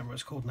gun, I can't remember what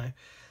it's called now,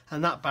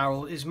 and that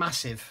barrel is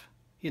massive.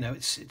 You know,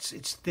 it's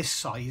this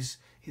size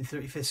in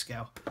 35th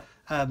scale.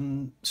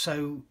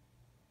 So,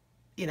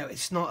 you know,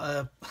 it's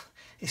not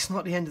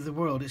the end of the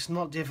world. It's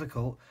not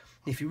difficult.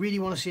 If you really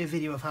want to see a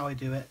video of how I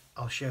do it,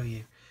 I'll show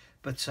you.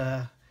 But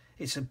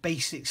it's a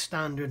basic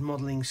standard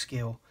modelling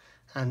skill,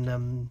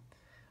 and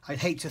I'd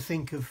hate to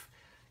think of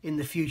in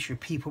the future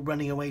people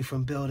running away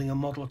from building a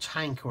model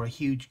tank or a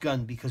huge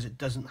gun because it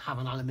doesn't have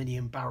an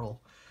aluminium barrel.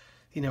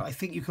 You know, I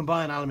think you can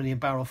buy an aluminium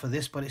barrel for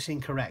this, but it's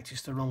incorrect.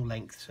 It's the wrong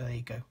length. So there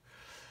you go.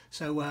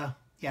 So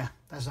yeah,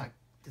 that's that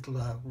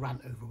little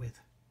rant over with.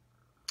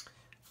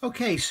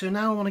 Okay, so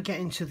now I want to get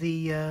into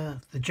the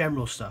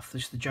general stuff.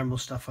 This is the general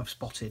stuff I've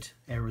spotted,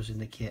 errors in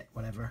the kit,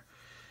 whatever,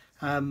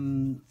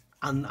 and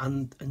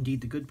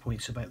indeed the good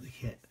points about the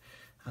kit,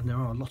 and there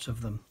are a lot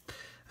of them.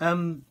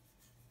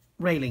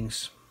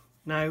 Railings.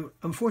 Now,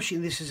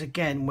 unfortunately, this is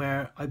again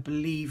where I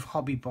believe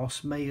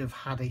HobbyBoss may have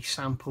had a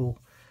sample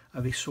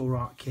of a Soar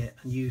Art kit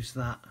and used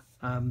that.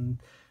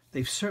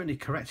 They've certainly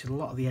corrected a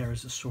lot of the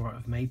errors that Soar Art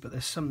have made, but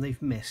there's some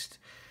they've missed.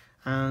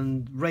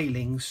 And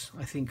railings,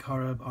 I think,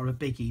 are a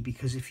biggie,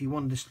 because if you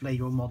want to display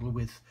your model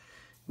with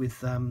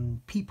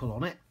people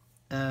on it,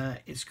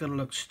 it's going to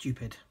look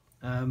stupid.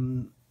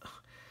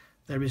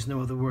 There is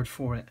no other word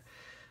for it.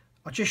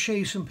 I'll just show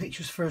you some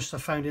pictures first I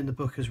found in the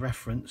book as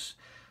reference.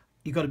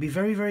 You've got to be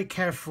very, very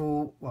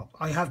careful. Well,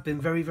 I have been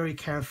very, very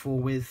careful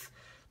with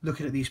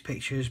looking at these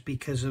pictures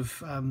because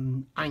of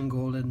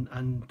angle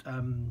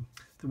and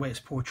the way it's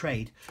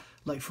portrayed.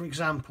 Like, for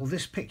example,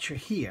 this picture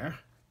here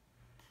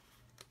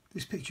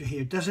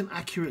doesn't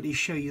accurately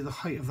show you the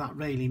height of that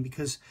railing,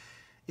 because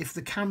if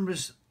the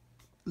camera's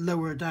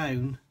lower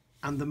down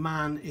and the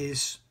man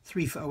is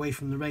 3 foot away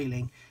from the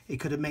railing, it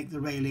could make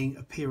the railing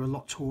appear a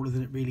lot taller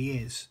than it really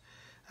is.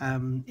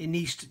 It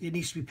needs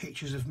to be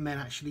pictures of men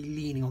actually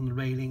leaning on the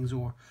railings,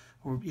 or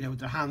you know, with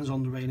their hands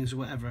on the railings or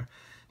whatever.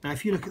 Now,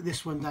 if you look at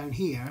this one down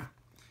here,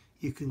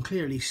 you can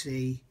clearly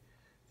see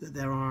that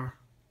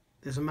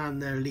there's a man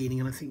there leaning,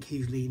 and I think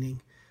he's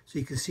leaning. So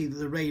you can see that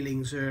the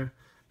railings are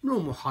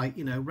normal height,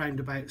 you know,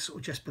 round about sort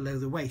of just below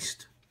the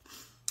waist,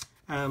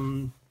 for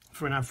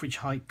an average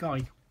height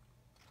guy,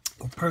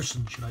 or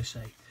person, should I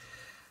say.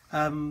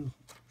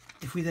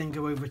 If we then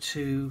go over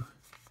to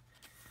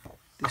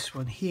this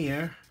one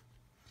here,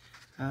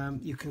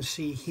 you can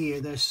see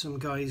here there's some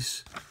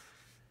guys.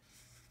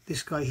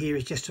 This guy here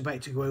is just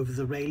about to go over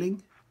the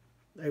railing,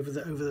 over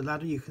the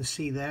ladder. You can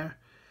see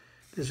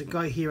there's a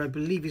guy here, I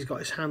believe he's got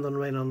his hand on the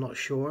railing, I'm not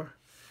sure.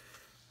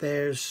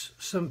 There's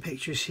some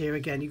pictures here,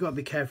 again, you've got to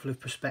be careful of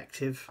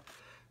perspective,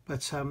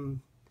 but you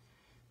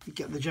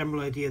get the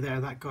general idea there,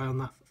 that guy on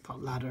that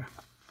ladder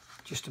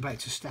just about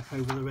to step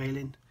over the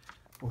railing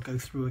or go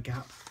through a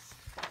gap.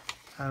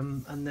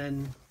 And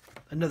then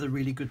another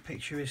really good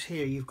picture is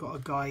here. You've got a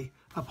guy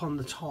up on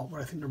the top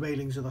where I think the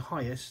railings are the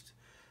highest,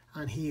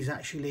 and he's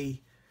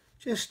actually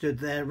just stood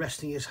there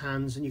resting his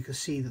hands, and you can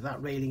see that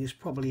that railing is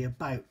probably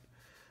about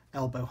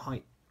elbow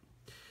height.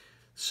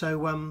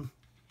 So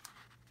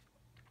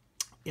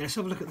yeah, let's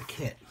have a look at the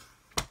kit.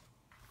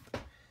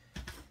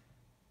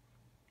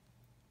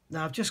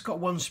 Now, I've just got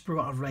one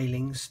sprue out of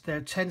railings.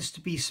 There tends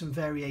to be some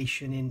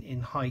variation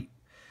in height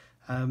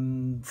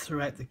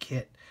throughout the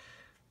kit.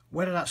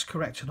 Whether that's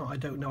correct or not, I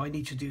don't know. I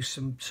need to do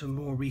some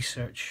more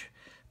research.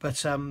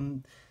 But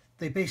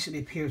they basically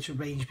appear to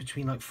range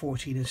between like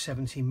 14 and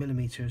 17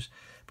 millimeters.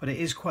 But it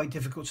is quite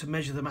difficult to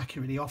measure them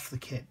accurately off the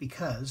kit,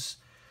 because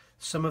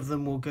Some of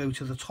them will go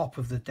to the top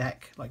of the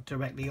deck, like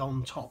directly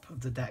on top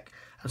of the deck,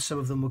 and some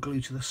of them will glue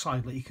to the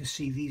side. Like you can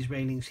see these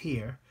railings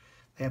here,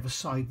 they have a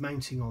side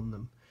mounting on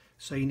them.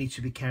 So you need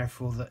to be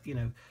careful that, you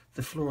know,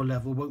 the floor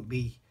level won't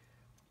be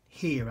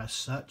here as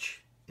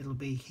such. It'll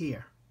be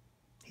here,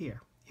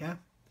 yeah?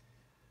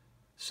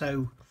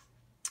 So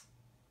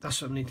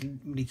that's what we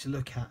need to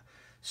look at.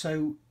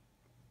 So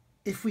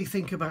if we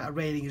think about a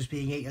railing as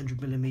being 800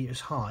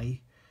 millimeters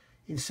high,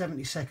 in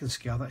 72nd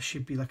scale that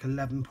should be like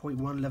 11.1,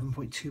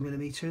 11.2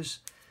 millimeters.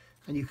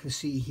 And you can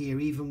see here,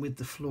 even with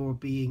the floor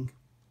being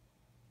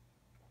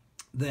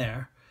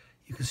there,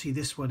 you can see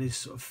this one is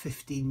sort of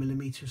 15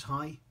 millimeters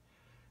high,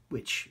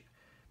 which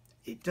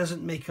it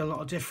doesn't make a lot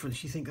of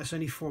difference. You think that's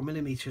only 4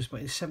 millimeters, but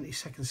in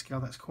 72nd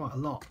scale that's quite a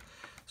lot.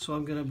 So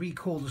I'm going to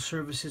recall the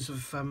services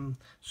of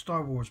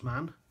Star Wars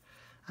Man,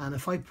 and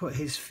if I put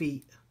his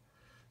feet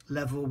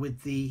level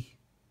with that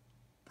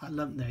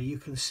lump there, you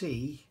can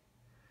see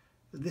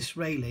that this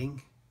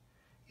railing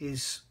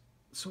is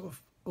sort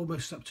of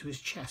almost up to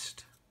his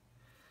chest,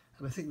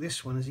 and I think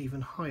this one is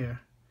even higher.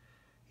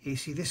 You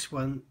see this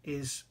one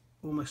is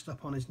almost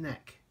up on his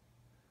neck.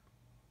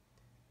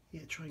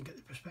 Yeah, try and get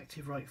the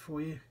perspective right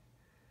for you.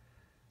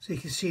 So you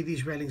can see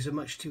these railings are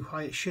much too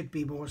high. It should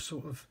be more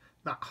sort of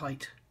that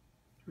height,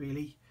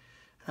 really.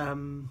 Just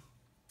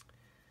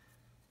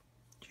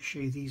show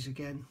you these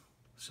again.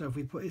 So if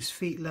we put his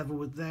feet level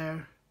with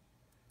there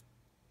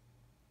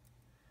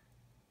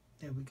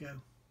we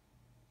go.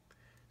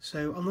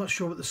 So I'm not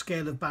sure what the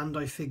scale of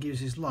Bandai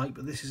figures is like,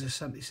 but this is a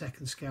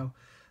 72nd scale,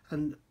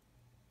 and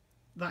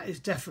that is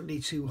definitely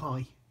too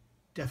high.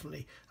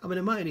 Definitely. I mean,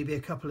 it might only be a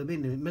couple of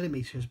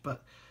millimeters,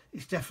 but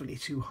it's definitely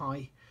too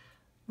high,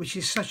 which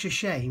is such a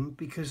shame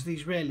because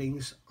these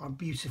railings are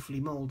beautifully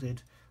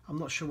moulded. I'm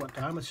not sure what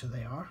diameter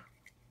they are.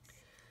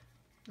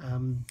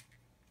 I'm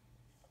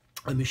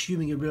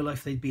assuming in real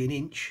life they'd be 1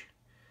 inch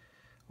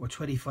or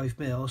 25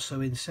 mil,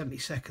 so in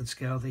 72nd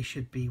scale they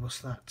should be,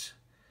 what's that?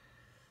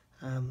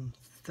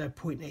 They're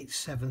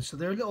 0.87, so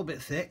they're a little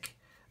bit thick.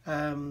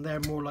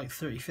 They're more like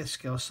 35th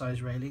scale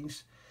size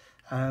railings.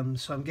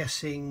 So I'm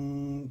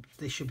guessing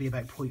they should be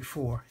about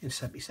 0.4 in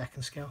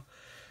 72nd scale.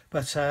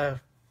 But,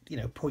 you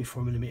know,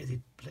 0.4 millimeter, they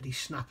bloody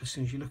snap as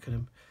soon as you look at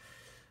them.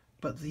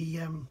 But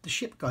the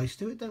ship guys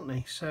do it, don't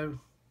they? So,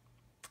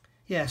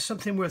 yeah,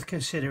 something worth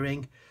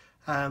considering.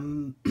 I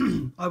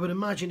would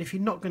imagine if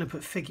you're not going to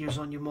put figures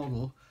on your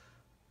model,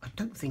 I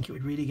don't think it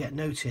would really get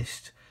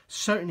noticed.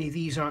 Certainly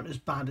these aren't as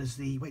bad as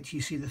the, wait till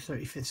you see the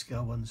 35th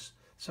scale ones.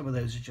 Some of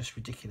those are just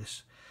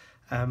ridiculous.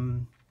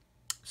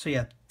 So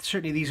yeah,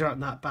 certainly these aren't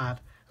that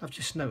bad. I've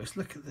just noticed,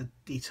 look at the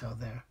detail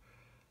there.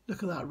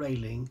 Look at that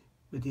railing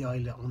with the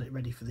eyelet on it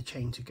ready for the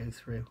chain to go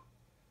through.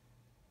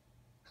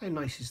 How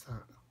nice is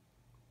that?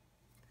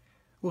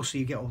 Also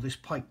you get all this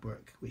pipe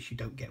work, which you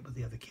don't get with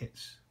the other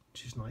kits,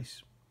 which is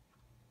nice.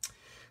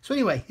 So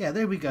anyway, yeah,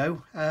 there we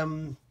go.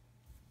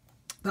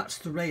 That's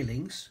the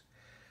railings.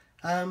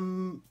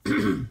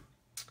 The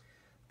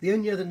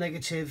only other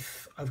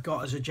negative I've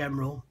got as a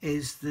general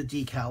is the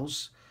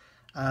decals.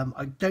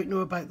 I don't know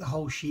about the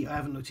whole sheet, I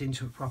haven't looked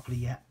into it properly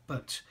yet,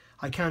 but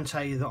I can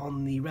tell you that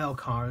on the rail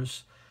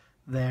cars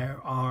there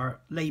are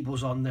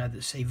labels on there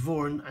that say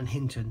Vaughan and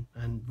Hinton,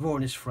 and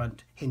Vaughan is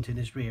front, Hinton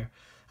is rear,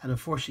 and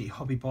unfortunately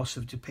HobbyBoss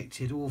have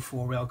depicted all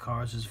 4 rail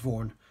cars as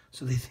Vaughan,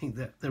 so they think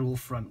that they're all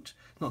front,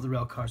 not the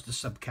rail cars, the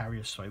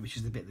subcarriers, sorry, which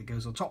is the bit that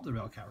goes on top of the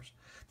rail cars,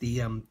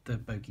 the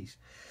bogies.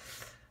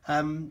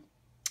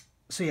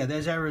 So yeah,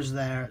 there's errors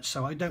there,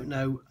 so I don't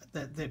know.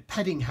 The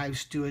Pedding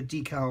House do a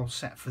decal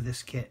set for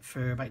this kit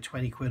for about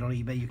 20 quid on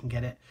eBay, you can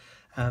get it.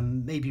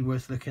 Maybe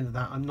worth looking at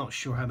that. I'm not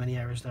sure how many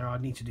errors there are,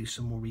 I'd need to do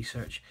some more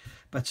research.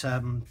 But,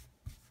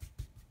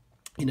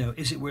 you know,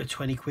 is it worth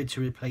 20 quid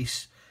to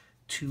replace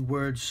 2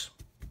 words?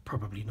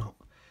 Probably not.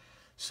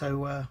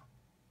 So,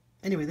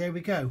 anyway, there we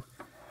go.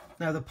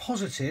 Now the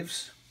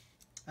positives,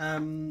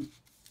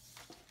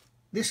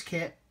 this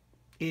kit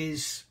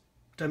is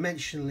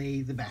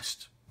dimensionally the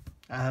best.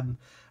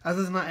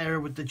 Other than that error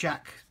with the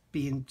jack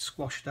being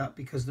squashed up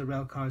because of the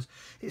rail cars,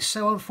 it's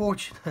so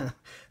unfortunate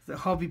that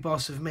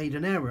HobbyBoss have made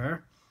an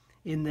error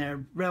in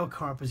their rail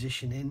car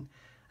positioning,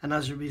 and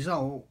as a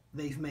result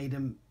they've made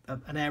an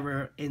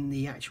error in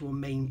the actual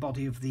main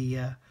body of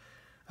the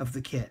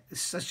kit. It's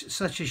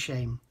such a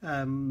shame,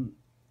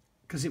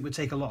 because it would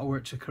take a lot of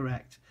work to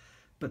correct.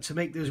 But to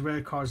make those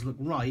rail cars look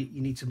right, you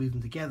need to move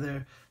them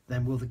together.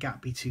 Then will the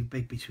gap be too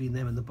big between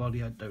them and the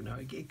body? I don't know.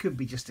 It could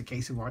be just a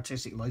case of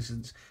artistic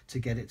license to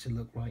get it to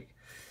look right.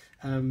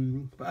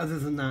 But other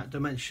than that,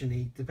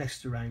 dimensionally, the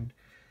best around.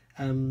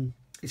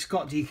 It's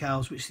got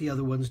decals, which the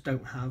other ones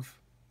don't have.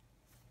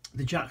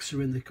 The jacks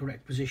are in the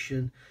correct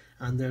position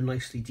and they're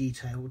nicely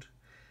detailed.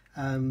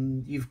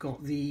 You've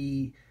got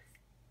the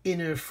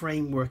inner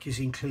framework is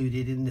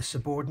included in the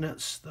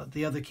subordinates.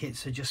 The other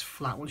kits are just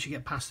flat. Once you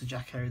get past the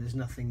jack area, there's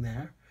nothing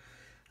there.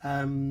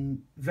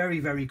 Very,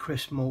 very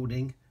crisp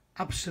moulding.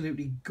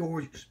 Absolutely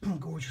gorgeous,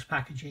 gorgeous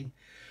packaging.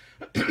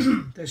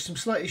 There's some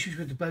slight issues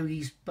with the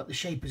bogies, but the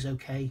shape is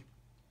okay.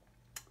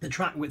 The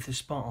track width is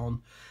spot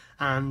on,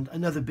 And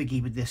another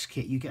biggie with this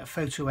kit, you get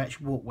photo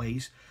etch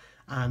walkways,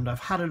 and I've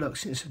had a look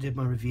since I did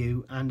my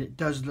review, and it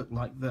does look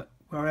like that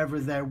wherever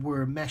there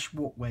were mesh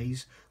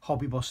walkways,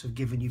 HobbyBoss have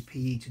given you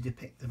PE to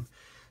depict them.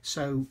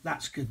 So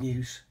that's good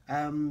news.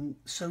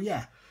 So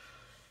yeah,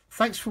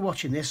 thanks for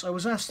watching this. I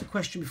was asked the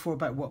question before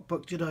about what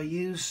book did I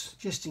use.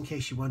 Just in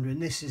case you're wondering,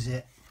 this is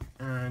it.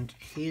 And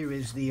here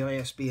is the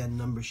ISBN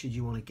number should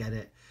you want to get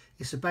it.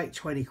 It's about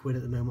 20 quid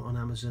at the moment on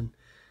Amazon.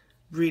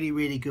 Really,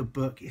 really good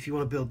book. If you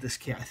want to build this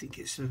kit, I think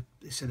it's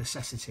a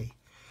necessity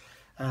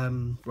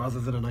rather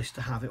than a nice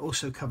to have. It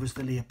also covers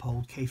the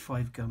Leopold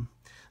K5 gun.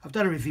 I've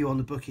done a review on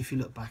the book. If you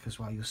look back as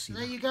well, you'll see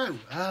there that. You go.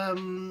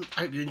 I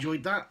hope you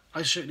enjoyed that.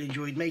 I certainly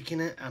enjoyed making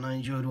it, and I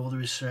enjoyed all the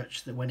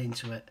research that went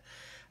into it.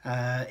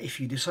 If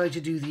you decide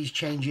to do these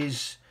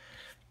changes,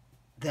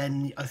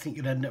 then I think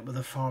you'll end up with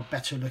a far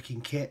better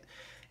looking kit.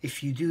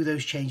 If you do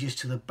those changes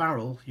to the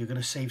barrel, you're going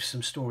to save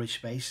some storage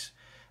space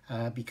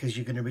because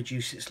you're going to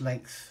reduce its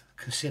length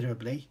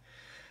considerably.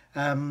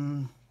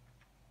 And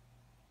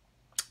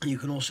you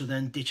can also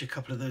then ditch a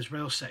couple of those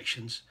rail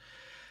sections.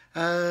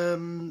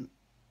 But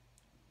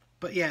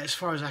yeah, as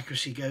far as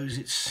accuracy goes,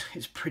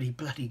 it's pretty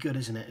bloody good,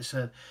 isn't it?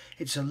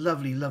 It's a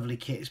lovely, lovely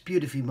kit. It's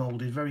beautifully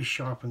moulded, very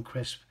sharp and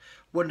crisp,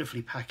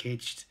 wonderfully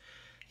packaged.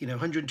 You know,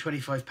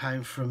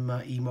 £125 from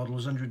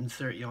E-Models,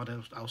 130 odd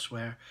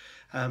elsewhere.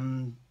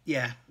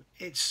 Yeah,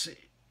 it's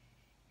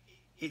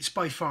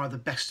by far the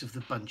best of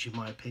the bunch in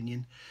my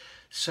opinion.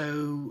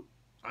 So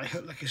I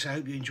hope, like I said, I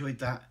hope you enjoyed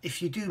that.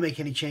 If you do make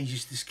any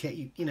changes to this kit,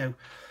 you know,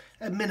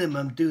 at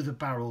minimum do the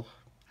barrel,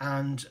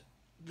 and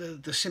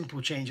the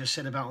simple change I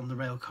said about on the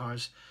rail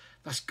cars,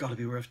 that's got to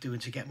be worth doing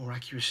to get more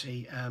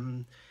accuracy.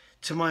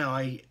 To my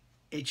eye,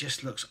 it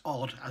just looks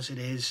odd as it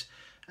is,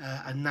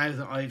 and now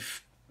that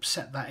I've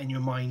set that in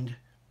your mind,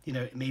 you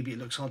know, maybe it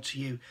looks odd to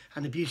you.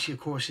 And the beauty, of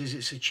course, is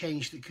it's a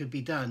change that could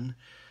be done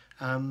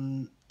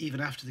even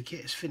after the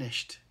kit is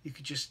finished. You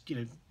could just, you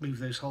know, move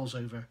those holes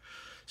over.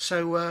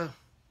 So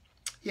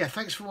yeah,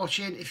 thanks for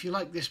watching. If you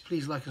like this,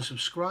 please like and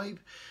subscribe.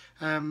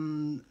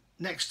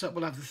 Next up,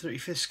 we'll have the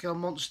 35th scale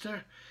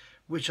monster,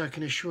 which I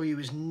can assure you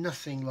is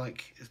nothing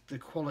like the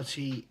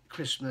quality,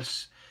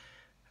 crispness,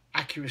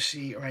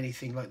 accuracy, or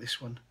anything like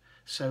this one.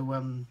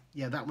 So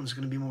yeah, that one's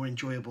going to be more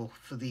enjoyable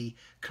for the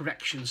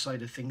correction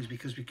side of things,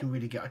 because we can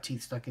really get our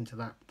teeth stuck into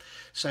that.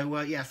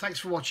 So yeah, thanks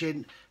for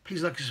watching.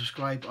 Please like and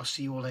subscribe. I'll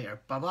see you all later.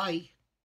 Bye bye.